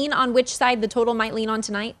lean on which side the total might lean on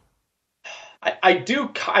tonight? I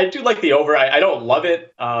do like the over. I don't love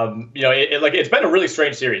it. It's been a really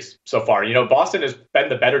strange series so far. Boston has been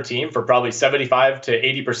the better team for probably 75 to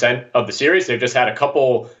 80% of the series. They've just had a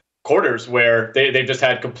couple quarters where they've just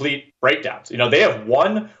had complete breakdowns. They have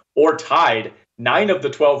won or tied 9 of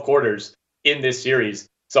the 12 quarters in this series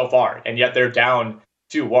so far, and yet they're down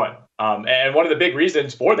 2-1. And one of the big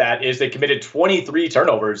reasons for that is they committed 23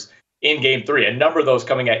 turnovers in Game 3, a number of those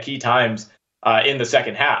coming at key times in the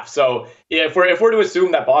second half. So if we're to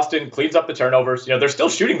assume that Boston cleans up the turnovers, they're still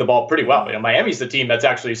shooting the ball pretty well. Miami's the team that's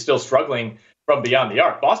actually still struggling from beyond the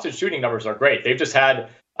arc. Boston's shooting numbers are great. They've just had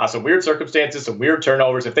some weird circumstances, some weird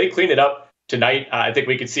turnovers. If they clean it up tonight. I think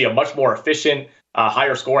we could see a much more efficient,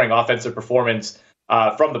 higher scoring offensive performance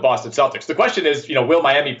from the Boston Celtics. The question is, will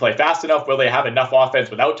Miami play fast enough? Will they have enough offense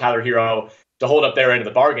without Tyler Hero to hold up their end of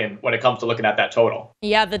the bargain when it comes to looking at that total?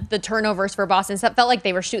 Yeah, the turnovers for Boston felt like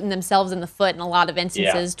they were shooting themselves in the foot in a lot of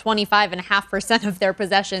instances. 25.5% of their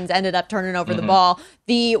possessions ended up turning over the ball.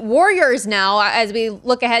 The Warriors now, as we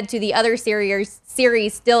look ahead to the other series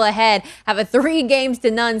still ahead, have a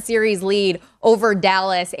 3-0 series lead over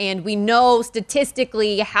Dallas. And we know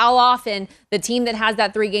statistically how often the team that has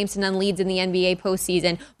that 3-0 leads in the NBA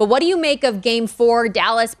postseason. But what do you make of Game 4,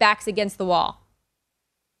 Dallas backs against the wall?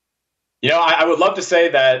 I would love to say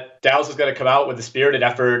that Dallas is going to come out with a spirited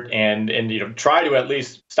effort and try to at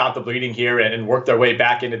least stop the bleeding here and work their way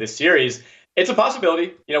back into this series. It's a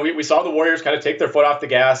possibility. We saw the Warriors kind of take their foot off the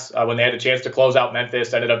gas when they had a chance to close out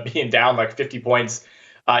Memphis, ended up being down like 50 points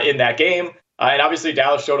in that game. And obviously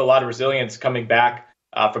Dallas showed a lot of resilience coming back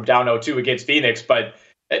from down 0-2 against Phoenix. But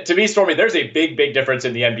to me, Stormy, there's a big, big difference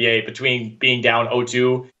in the NBA between being down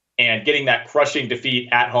 0-2 and getting that crushing defeat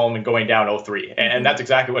at home and going down 0-3. And that's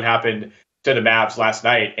exactly what happened to the Mavs last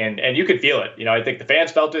night. And you could feel it. I think the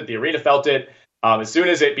fans felt it. The arena felt it. As soon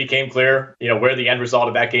as it became clear, where the end result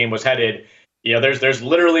of that game was headed, there's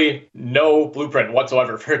literally no blueprint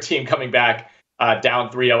whatsoever for a team coming back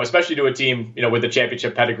down 3-0, especially to a team, with the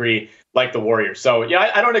championship pedigree like the Warriors. So,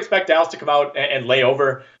 I don't expect Dallas to come out and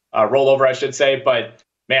roll over, I should say. But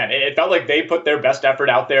man, it felt like they put their best effort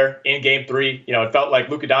out there in Game 3. It felt like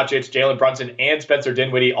Luka Doncic, Jalen Brunson, and Spencer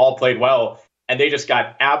Dinwiddie all played well, and they just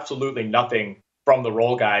got absolutely nothing from the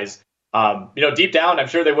role guys. Deep down, I'm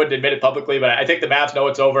sure they wouldn't admit it publicly, but I think the Mavs know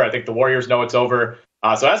it's over. I think the Warriors know it's over.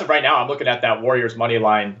 So as of right now, I'm looking at that Warriors money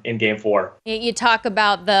line in Game 4. You talk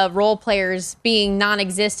about the role players being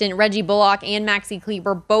non-existent. Reggie Bullock and Maxi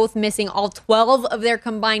Kleber both missing all 12 of their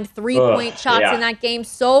combined three-point shots in that game.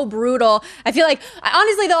 So brutal. I feel like,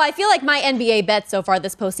 honestly, though, I feel like my NBA bets so far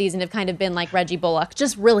this postseason have kind of been like Reggie Bullock,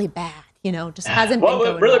 just really bad. Just hasn't been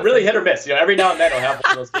going really hit or miss. Every now and then he'll have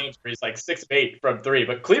one of those games where he's like 6 of 8 from 3.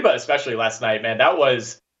 But Kleba, especially last night, man, that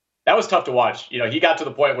was tough to watch. He got to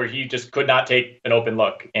the point where he just could not take an open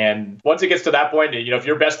look. And once it gets to that point, if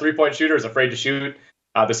your best 3-point shooter is afraid to shoot,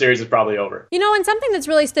 the series is probably over. And something that's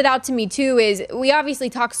really stood out to me, too, is we obviously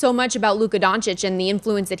talk so much about Luka Doncic and the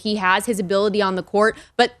influence that he has, his ability on the court.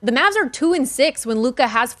 But the Mavs are 2-6 when Luka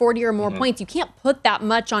has 40 or more points. You can't put that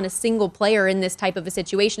much on a single player in this type of a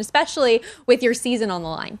situation, especially with your season on the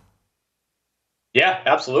line. Yeah,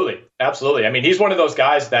 absolutely. Absolutely. I mean, he's one of those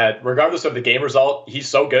guys that regardless of the game result, he's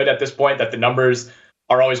so good at this point that the numbers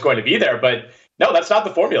are always going to be there. But no, that's not the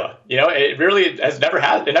formula. It really never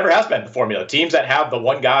has been the formula. Teams that have the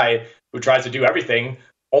one guy who tries to do everything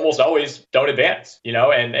almost always don't advance, and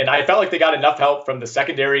I felt like they got enough help from the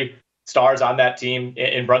secondary stars on that team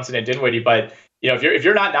in Brunson and Dinwiddie. But, if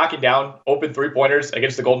you're not knocking down open 3-pointers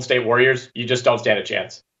against the Golden State Warriors, you just don't stand a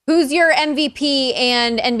chance. Who's your MVP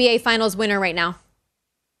and NBA Finals winner right now?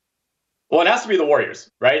 Well, it has to be the Warriors,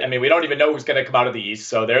 right? I mean, we don't even know who's going to come out of the East,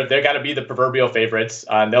 so they're got to be the proverbial favorites.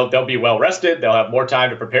 They'll be well rested. They'll have more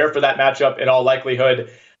time to prepare for that matchup in all likelihood.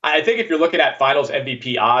 I think if you're looking at Finals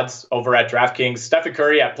MVP odds over at DraftKings, Stephen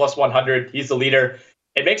Curry at +100, he's the leader.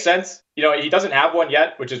 It makes sense. He doesn't have one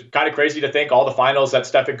yet, which is kind of crazy to think. All the finals that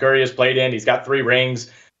Stephen Curry has played in, he's got 3 rings,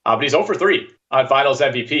 but he's 0 for 3 on Finals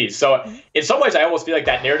MVPs. So in some ways, I almost feel like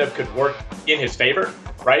that narrative could work in his favor,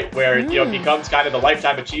 right? Where, it becomes kind of the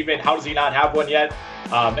lifetime achievement. How does he not have one yet?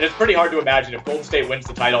 And it's pretty hard to imagine if Golden State wins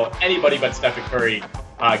the title, anybody but Stephen Curry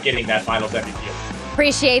getting that Finals MVP.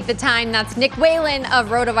 Appreciate the time. That's Nick Whalen of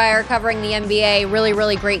RotoWire covering the NBA. Really,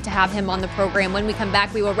 really great to have him on the program. When we come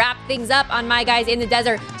back, we will wrap things up on My Guys in the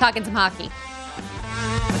Desert, talking some hockey.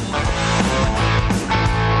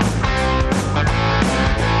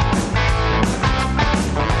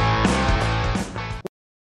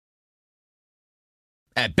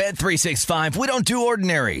 At Bet365, we don't do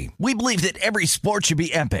ordinary. We believe that every sport should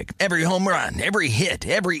be epic. Every home run, every hit,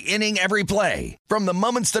 every inning, every play. From the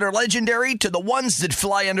moments that are legendary to the ones that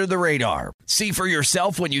fly under the radar. See for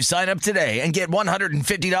yourself when you sign up today and get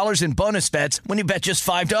 $150 in bonus bets when you bet just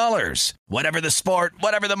 $5. Whatever the sport,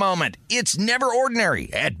 whatever the moment, it's never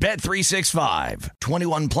ordinary at Bet365.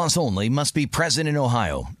 21 plus only. Must be present in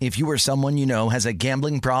Ohio. If you or someone you know has a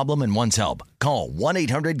gambling problem and wants help, call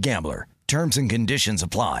 1-800-GAMBLER. Terms and conditions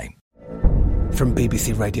apply. From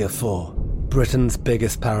BBC Radio 4, Britain's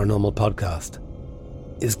biggest paranormal podcast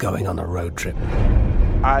is going on a road trip.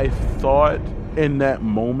 I thought in that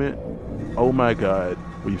moment, oh my God,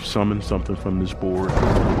 we've summoned something from this board.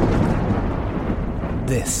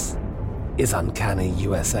 This is Uncanny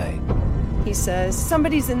USA. He says,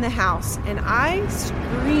 "Somebody's in the house," and I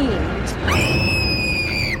screamed.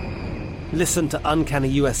 Listen to Uncanny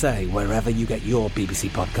USA wherever you get your BBC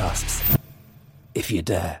podcasts, if you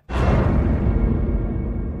dare.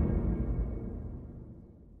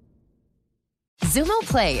 Xumo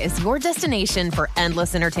Play is your destination for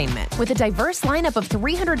endless entertainment. With a diverse lineup of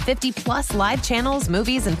 350 plus live channels,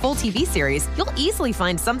 movies, and full TV series, you'll easily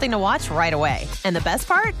find something to watch right away. And the best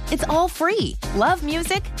part? It's all free. Love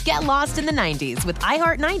music? Get lost in the 90s with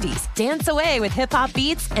iHeart 90s, dance away with hip-hop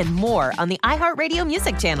beats, and more on the iHeartRadio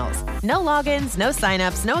music channels. No logins, no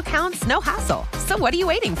signups, no accounts, no hassle. So what are you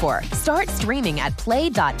waiting for? Start streaming at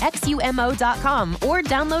play.xumo.com or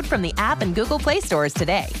download from the app and Google Play stores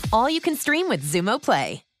today. All you can stream with Xumo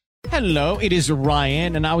Play. Hello, it is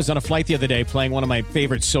Ryan, and I was on a flight the other day playing one of my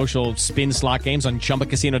favorite social spin slot games on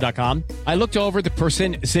ChumbaCasino.com. I looked over at the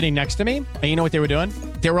person sitting next to me, and you know what they were doing?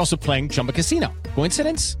 They were also playing Chumba Casino.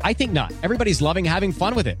 Coincidence? I think not. Everybody's loving having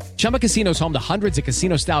fun with it. Chumba Casino is home to hundreds of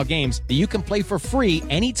casino-style games that you can play for free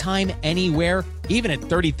anytime, anywhere, even at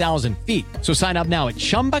 30,000 feet. So sign up now at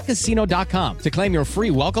ChumbaCasino.com to claim your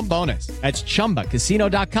free welcome bonus. That's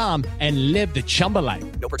ChumbaCasino.com and live the Chumba life.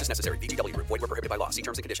 No purchase necessary. VGW. Void where prohibited by law. See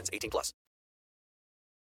terms and conditions. 18+.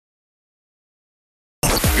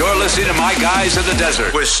 You're listening to My Guys in the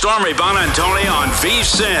Desert with Stormy Buonantony on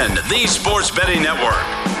VSiN, the Sports Betting Network.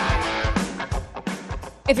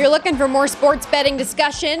 If you're looking for more sports betting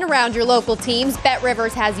discussion around your local teams,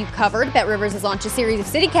 BetRivers has you covered. BetRivers has launched a series of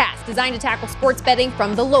CityCasts designed to tackle sports betting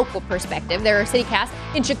from the local perspective. There are CityCasts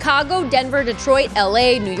in Chicago, Denver, Detroit,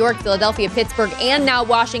 LA, New York, Philadelphia, Pittsburgh, and now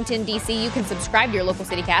Washington, D.C. You can subscribe to your local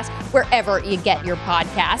CityCast wherever you get your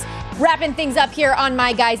podcast. Wrapping things up here on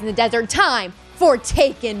My Guys in the Desert, time for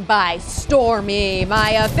Taken by Stormy,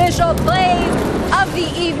 my official plays of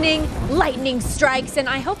the evening. Lightning strikes, and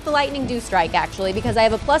I hope the Lightning do strike, actually, because I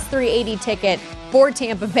have a plus 380 ticket for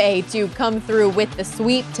Tampa Bay to come through with the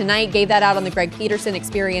sweep tonight. Gave that out on the Greg Peterson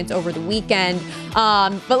Experience over the weekend.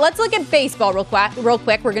 But let's look at baseball real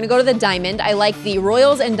quick. We're going to go to the Diamond. I like the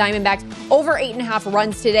Royals and Diamondbacks over 8.5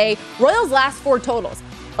 runs today. Royals last four totals: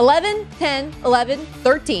 11, 10, 11,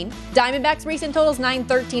 13. Diamondbacks recent totals 9,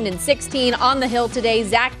 13, and 16. On the hill today,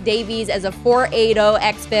 Zach Davies as a 4.80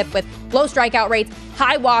 xFIP with low strikeout rates,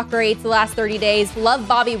 high walk rates the last 30 days. Love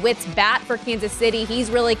Bobby Witt's bat for Kansas City. He's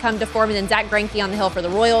really come to form. And then Zach Greinke on the hill for the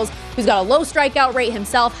Royals, who's got a low strikeout rate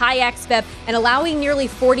himself, high xFIP, and allowing nearly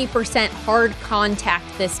 40% hard contact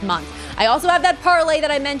this month. I also have that parlay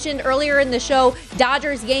that I mentioned earlier in the show.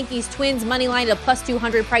 Dodgers, Yankees, Twins, money line at a plus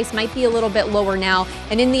 200 price. Might be a little bit lower now.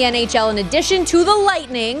 And in the NHL, in addition to the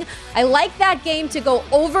Lightning, I like that game to go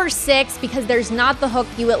over 6 because there's not the hook.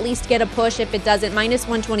 You at least get a push if it doesn't. Minus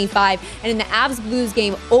 125. And in the Avs-Blues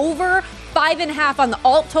game, over 5.5 on the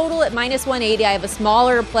alt total at minus 180. I have a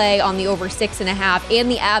smaller play on the over 6.5 and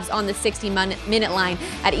the Avs on the 60-minute line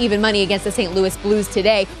at even money against the St. Louis Blues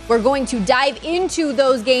today. We're going to dive into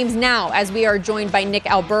those games now as we are joined by Nick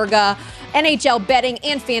Alberga, NHL betting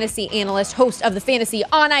and fantasy analyst, host of the Fantasy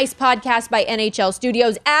on Ice podcast by NHL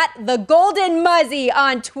Studios, at the Golden Muzzy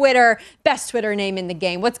on Twitter. Best Twitter name in the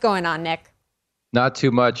game. What's going on, Nick? Not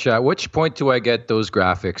too much. At which point do I get those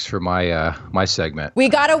graphics for my my segment? We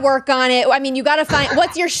got to work on it. I mean, you got to find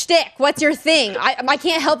what's your shtick, what's your thing. I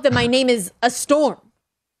can't help that my name is a storm.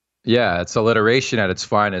 Yeah, it's alliteration at its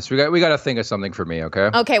finest. We got to think of something for me,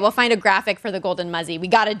 okay? Okay, we'll find a graphic for the Golden Muzzy. We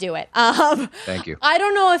got to do it. Thank you. I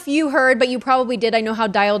don't know if you heard, but you probably did. I know how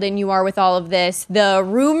dialed in you are with all of this. The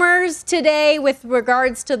rumors today with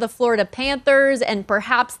regards to the Florida Panthers and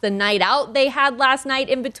perhaps the night out they had last night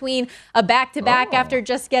in between a back-to-back after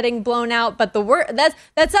just getting blown out. But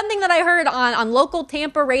that's something that I heard on local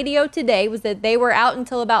Tampa radio today, was that they were out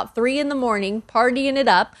until about 3 in the morning partying it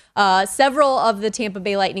up. Several of the Tampa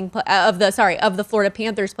Bay Lightning of the Florida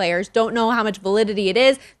Panthers players don't know how much validity it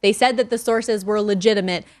is. They said that the sources were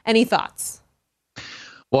legitimate. Any thoughts?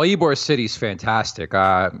 Well, Ybor City's fantastic.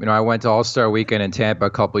 I went to All-Star Weekend in Tampa a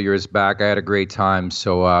couple years back. I had a great time.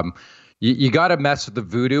 So you got to mess with the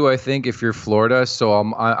voodoo, I think, if you're Florida. So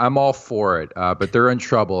I'm all for it. But they're in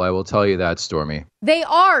trouble. I will tell you that, Stormy. They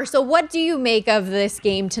are. So what do you make of this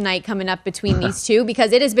game tonight coming up between these two?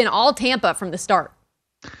 Because it has been all Tampa from the start.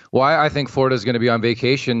 Well, I think Florida's going to be on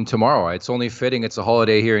vacation tomorrow. It's only fitting it's a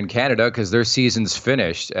holiday here in Canada because their season's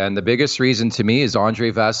finished. And the biggest reason to me is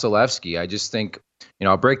Andrei Vasilevskiy. I just think,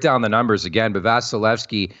 I'll break down the numbers again, but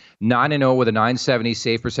Vasilevskiy, 9-0 with a .970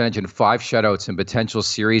 save percentage and 5 shutouts in potential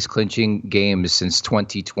series-clinching games since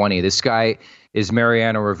 2020. This guy is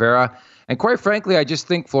Mariano Rivera. And quite frankly, I just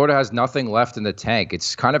think Florida has nothing left in the tank.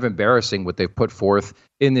 It's kind of embarrassing what they've put forth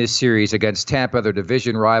in this series against Tampa, their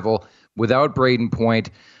division rival, without Braden Point.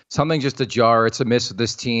 something just ajar. It's a miss with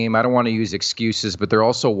this team. I don't want to use excuses, but they're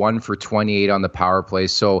also 1 for 28 on the power play.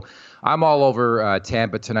 So I'm all over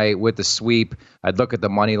Tampa tonight with the sweep. I'd look at the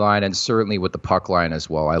money line and certainly with the puck line as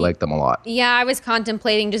well. I like them a lot. Yeah, I was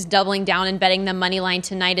contemplating just doubling down and betting the money line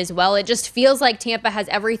tonight as well. It just feels like Tampa has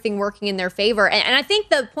everything working in their favor. And I think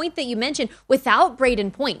the point that you mentioned, without Braden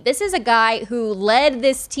Point, this is a guy who led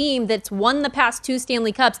this team that's won the past 2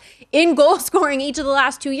 Stanley Cups in goal scoring each of the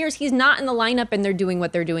last 2 years. He's not in the lineup and they're doing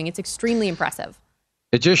what they're doing. It's extremely impressive.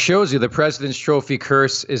 It just shows you the President's Trophy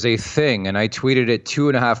curse is a thing. And I tweeted it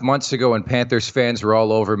 2.5 months ago and Panthers fans were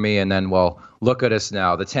all over me. And then, well, look at us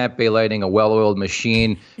now. The Tampa Bay Lightning, a well-oiled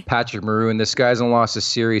machine. Patrick Maroon, this guy hasn't lost a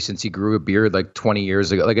series since he grew a beard like 20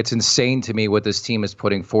 years ago. Like, it's insane to me what this team is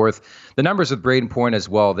putting forth. The numbers with Braden Point as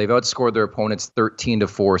well. They've outscored their opponents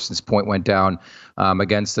 13-4 since Point went down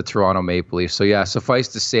against the Toronto Maple Leafs. So, yeah, suffice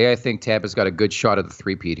to say, I think Tampa's got a good shot at the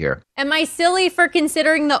three-peat here. Am I silly for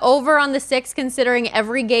considering the over on the 6, considering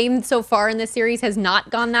every game so far in this series has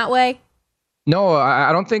not gone that way? No,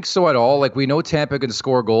 I don't think so at all. Like, we know Tampa can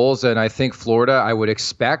score goals, and I think Florida, I would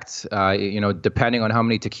expect, depending on how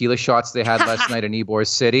many tequila shots they had last night in Ybor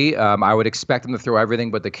City, I would expect them to throw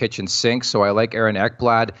everything but the kitchen sink. So I like Aaron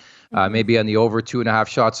Ekblad, maybe on the over 2.5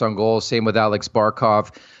 shots on goal. Same with Alex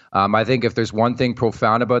Barkov. I think if there's one thing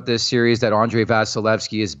profound about this series, that Andrei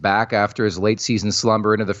Vasilevsky is back after his late season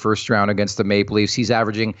slumber into the first round against the Maple Leafs. He's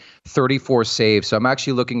averaging 34 saves. So I'm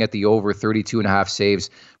actually looking at the over 32.5 saves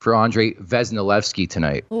for Andrei Vasilevsky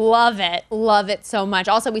tonight. Love it. Love it so much.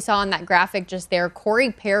 Also, we saw on that graphic just there,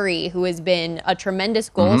 Corey Perry, who has been a tremendous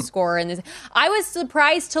goal scorer in this. I was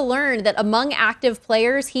surprised to learn that among active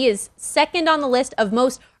players, he is second on the list of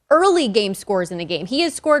most early game scores in the game. He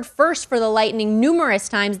has scored first for the Lightning numerous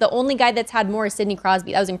times. The only guy that's had more is Sidney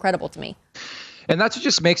Crosby. That was incredible to me. And that's what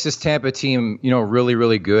just makes this Tampa team, really,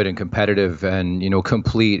 really good and competitive and,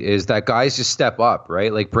 complete, is that guys just step up,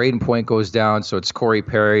 right? Like Braden Point goes down, so it's Corey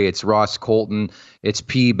Perry, it's Ross Colton, it's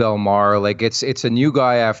P. Belmar. Like it's a new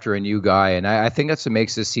guy after a new guy. And I think that's what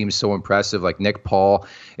makes this team so impressive. Like Nick Paul,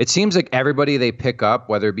 it seems like everybody they pick up,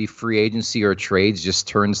 whether it be free agency or trades, just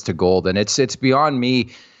turns to gold. And it's beyond me.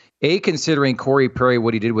 Considering Corey Perry,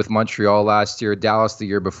 what he did with Montreal last year, Dallas the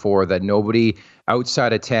year before, that nobody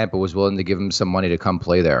outside of Tampa was willing to give him some money to come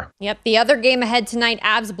play there. Yep. The other game ahead tonight,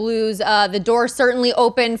 Avs Blues. The door certainly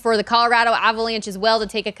open for the Colorado Avalanche as well to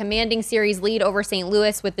take a commanding series lead over St.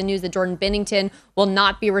 Louis with the news that Jordan Binnington will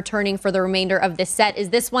not be returning for the remainder of this set. Is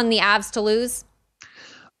this one the Avs to lose?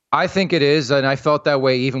 I think it is, and I felt that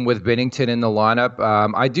way even with Binnington in the lineup.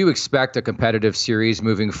 I do expect a competitive series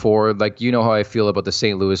moving forward. Like, you know how I feel about the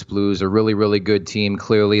St. Louis Blues, a really, really good team.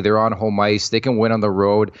 Clearly, they're on home ice. They can win on the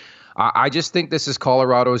road. I just think this is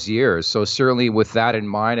Colorado's year. So certainly with that in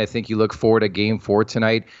mind, I think you look forward to Game 4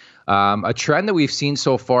 tonight. A trend that we've seen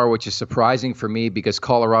so far, which is surprising for me because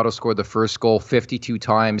Colorado scored the first goal 52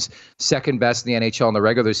 times, second best in the NHL in the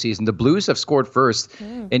regular season. The Blues have scored first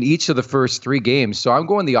in each of the first 3 games. So I'm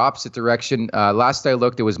going the opposite direction. Last I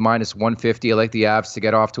looked, it was minus 150. I like the Avs to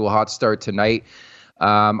get off to a hot start tonight.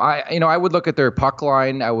 I would look at their puck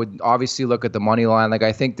line. I would obviously look at the money line. Like,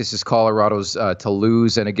 I think this is Colorado's to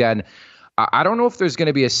lose. And again, I don't know if there's going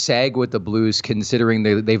to be a sag with the Blues considering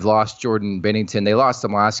they've lost Jordan Binnington. They lost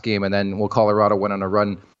him last game, and then Colorado went on a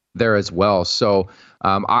run there as well. So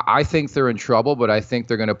I think they're in trouble, but I think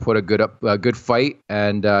they're going to put a good fight.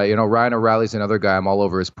 And Ryan O'Reilly's another guy. I'm all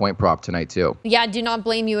over his point prop tonight too. Yeah, do not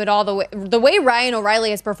blame you at all. The way Ryan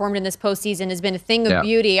O'Reilly has performed in this postseason has been a thing of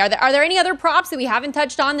beauty. Are there any other props that we haven't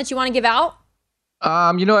touched on that you want to give out?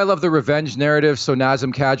 I love the revenge narrative. So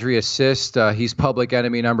Nazem Kadri assist. He's public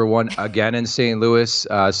enemy number 1 again in St. Louis.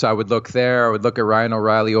 So I would look there. I would look at Ryan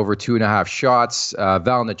O'Reilly over 2.5 shots.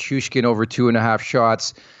 Val Nichushkin over 2.5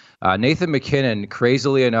 shots. Nathan McKinnon,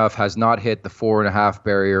 crazily enough, has not hit the 4.5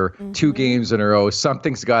 barrier 2 games in a row.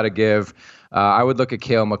 Something's got to give. I would look at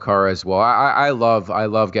Cale Makar as well. I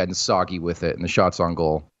love getting soggy with it and the shots on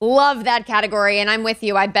goal. Love that category, and I'm with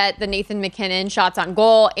you. I bet the Nathan McKinnon shots on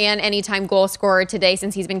goal and anytime goal scorer today,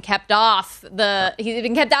 since he's been kept out of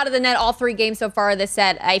the net all 3 games so far this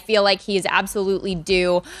set. I feel like he is absolutely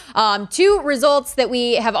due. 2 results that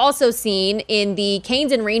we have also seen in the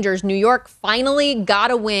Canes and Rangers. New York finally got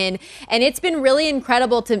a win, and it's been really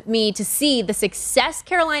incredible to me to see the success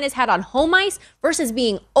Carolina's had on home ice versus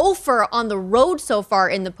being 0-for on the road so far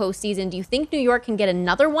in the postseason. Do you think New York can get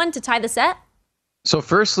another one to tie the set? So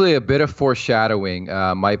firstly, a bit of foreshadowing.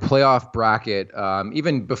 My playoff bracket,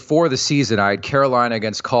 even before the season, I had Carolina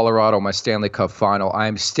against Colorado, my Stanley Cup final.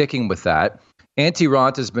 I'm sticking with that. Antti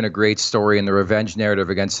Raanta has been a great story in the revenge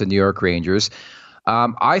narrative against the New York Rangers.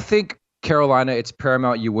 I think Carolina, it's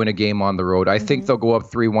paramount you win a game on the road. I think they'll go up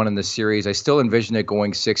 3-1 in the series. I still envision it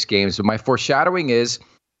going 6 games. But my foreshadowing is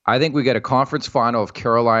I think we get a conference final of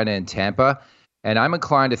Carolina and Tampa. And I'm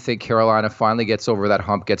inclined to think Carolina finally gets over that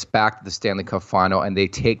hump, gets back to the Stanley Cup final, and they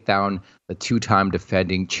take down the 2-time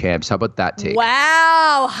defending champs. How about that take?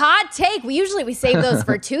 Wow, hot take. We save those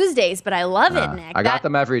for Tuesdays, but I love it, Nick. I got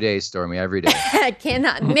them every day, Stormy, every day.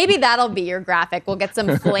 Maybe that'll be your graphic. We'll get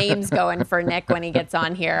some flames going for Nick when he gets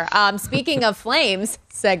on here. Speaking of flames,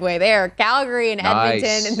 segue there. Calgary and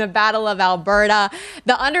Edmonton in the Battle of Alberta.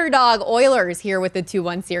 The underdog Oilers here with the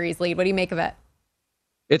 2-1 series lead. What do you make of it?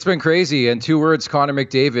 It's been crazy. And 2 words, Connor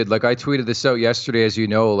McDavid. Like, I tweeted this out yesterday, as you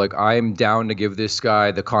know. Like, I'm down to give this guy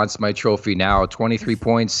the Conn Smythe Trophy now. 23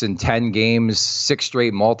 points in 10 games, 6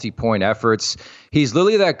 straight multi-point efforts. He's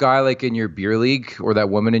literally that guy like in your beer league or that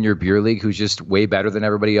woman in your beer league who's just way better than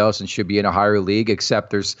everybody else and should be in a higher league, except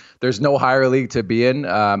there's no higher league to be in.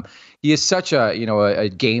 He is such a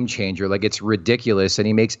game changer. Like, it's ridiculous. And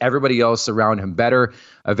he makes everybody else around him better.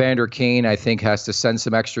 Evander Kane, I think, has to send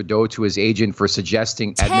some extra dough to his agent for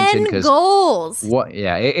suggesting Edmonton. 10 goals.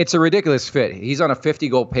 It's a ridiculous fit. He's on a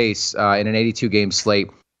 50-goal pace in an 82-game slate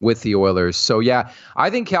with the Oilers. So, yeah, I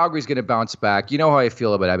think Calgary's going to bounce back. You know how I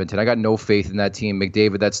feel about Edmonton. I got no faith in that team.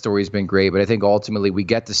 McDavid, that story's been great, but I think ultimately we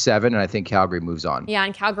get to 7, and I think Calgary moves on. Yeah,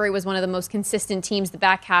 and Calgary was one of the most consistent teams the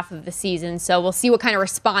back half of the season, so we'll see what kind of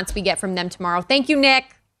response we get from them tomorrow. Thank you, Nick.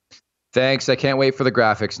 Thanks. I can't wait for the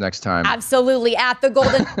graphics next time. Absolutely. At the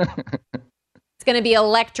Golden... It's going to be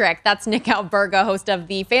electric. That's Nick Alberga, host of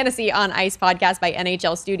the Fantasy on Ice podcast by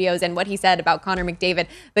NHL Studios, and what he said about Connor McDavid.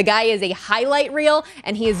 The guy is a highlight reel,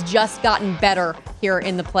 and he has just gotten better here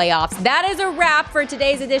in the playoffs. That is a wrap for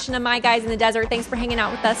today's edition of My Guys in the Desert. Thanks for hanging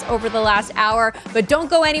out with us over the last hour, but don't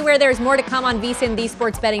go anywhere. There's more to come on VSiN, the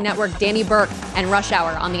Sports Betting Network. Danny Burke and Rush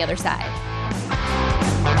Hour on the other side.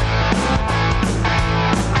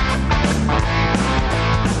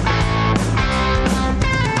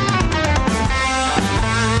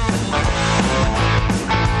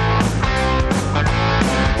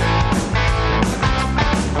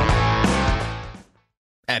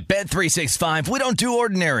 At Bet365, we don't do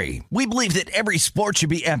ordinary. We believe that every sport should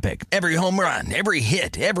be epic. Every home run, every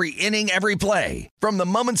hit, every inning, every play. From the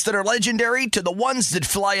moments that are legendary to the ones that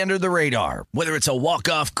fly under the radar. Whether it's a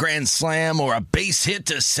walk-off grand slam or a base hit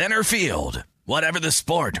to center field. Whatever the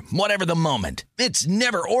sport, whatever the moment. It's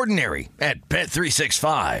never ordinary at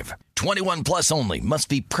Bet365. 21 plus only. Must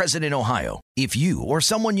be present in Ohio. If you or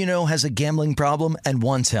someone you know has a gambling problem and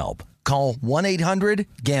wants help, call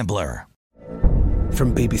 1-800-GAMBLER.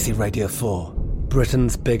 From BBC Radio 4,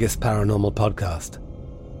 Britain's biggest paranormal podcast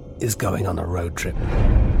is going on a road trip.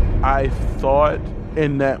 I thought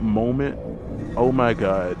in that moment, oh my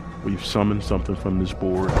God, we've summoned something from this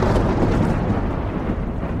board.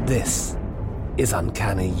 This is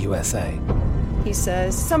Uncanny USA. He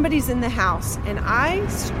says, somebody's in the house, and I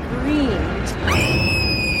screamed.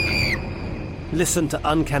 Listen to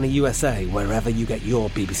Uncanny USA wherever you get your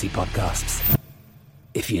BBC podcasts,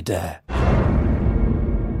 if you dare.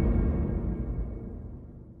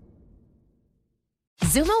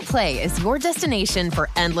 Xumo Play is your destination for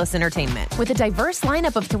endless entertainment. With a diverse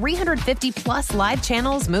lineup of 350-plus live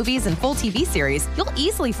channels, movies, and full TV series, you'll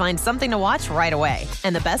easily find something to watch right away.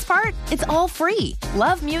 And the best part? It's all free.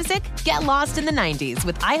 Love music? Get lost in the 90s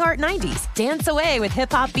with iHeart 90s, dance away with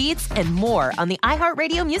hip-hop beats, and more on the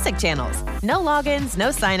iHeartRadio music channels. No logins, no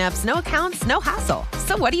signups, no accounts, no hassle.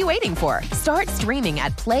 So what are you waiting for? Start streaming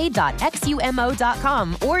at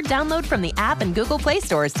play.xumo.com or download from the app and Google Play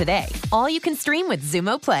stores today. All you can stream with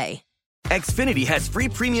Xumo Play. Xfinity has free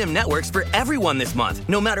premium networks for everyone this month,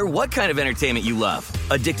 no matter what kind of entertainment you love.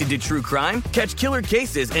 Addicted to true crime? Catch killer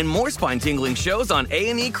cases and more spine-tingling shows on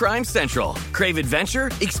A&E Crime Central. Crave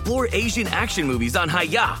adventure? Explore Asian action movies on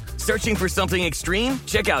Hi-Ya. Searching for something extreme?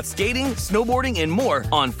 Check out skating, snowboarding, and more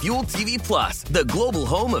on Fuel TV Plus, the global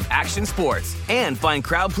home of action sports. And find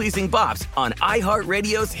crowd-pleasing bops on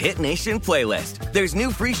iHeartRadio's Hit Nation playlist. There's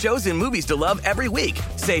new free shows and movies to love every week.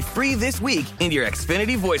 Say free this week in your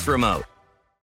Xfinity voice remote.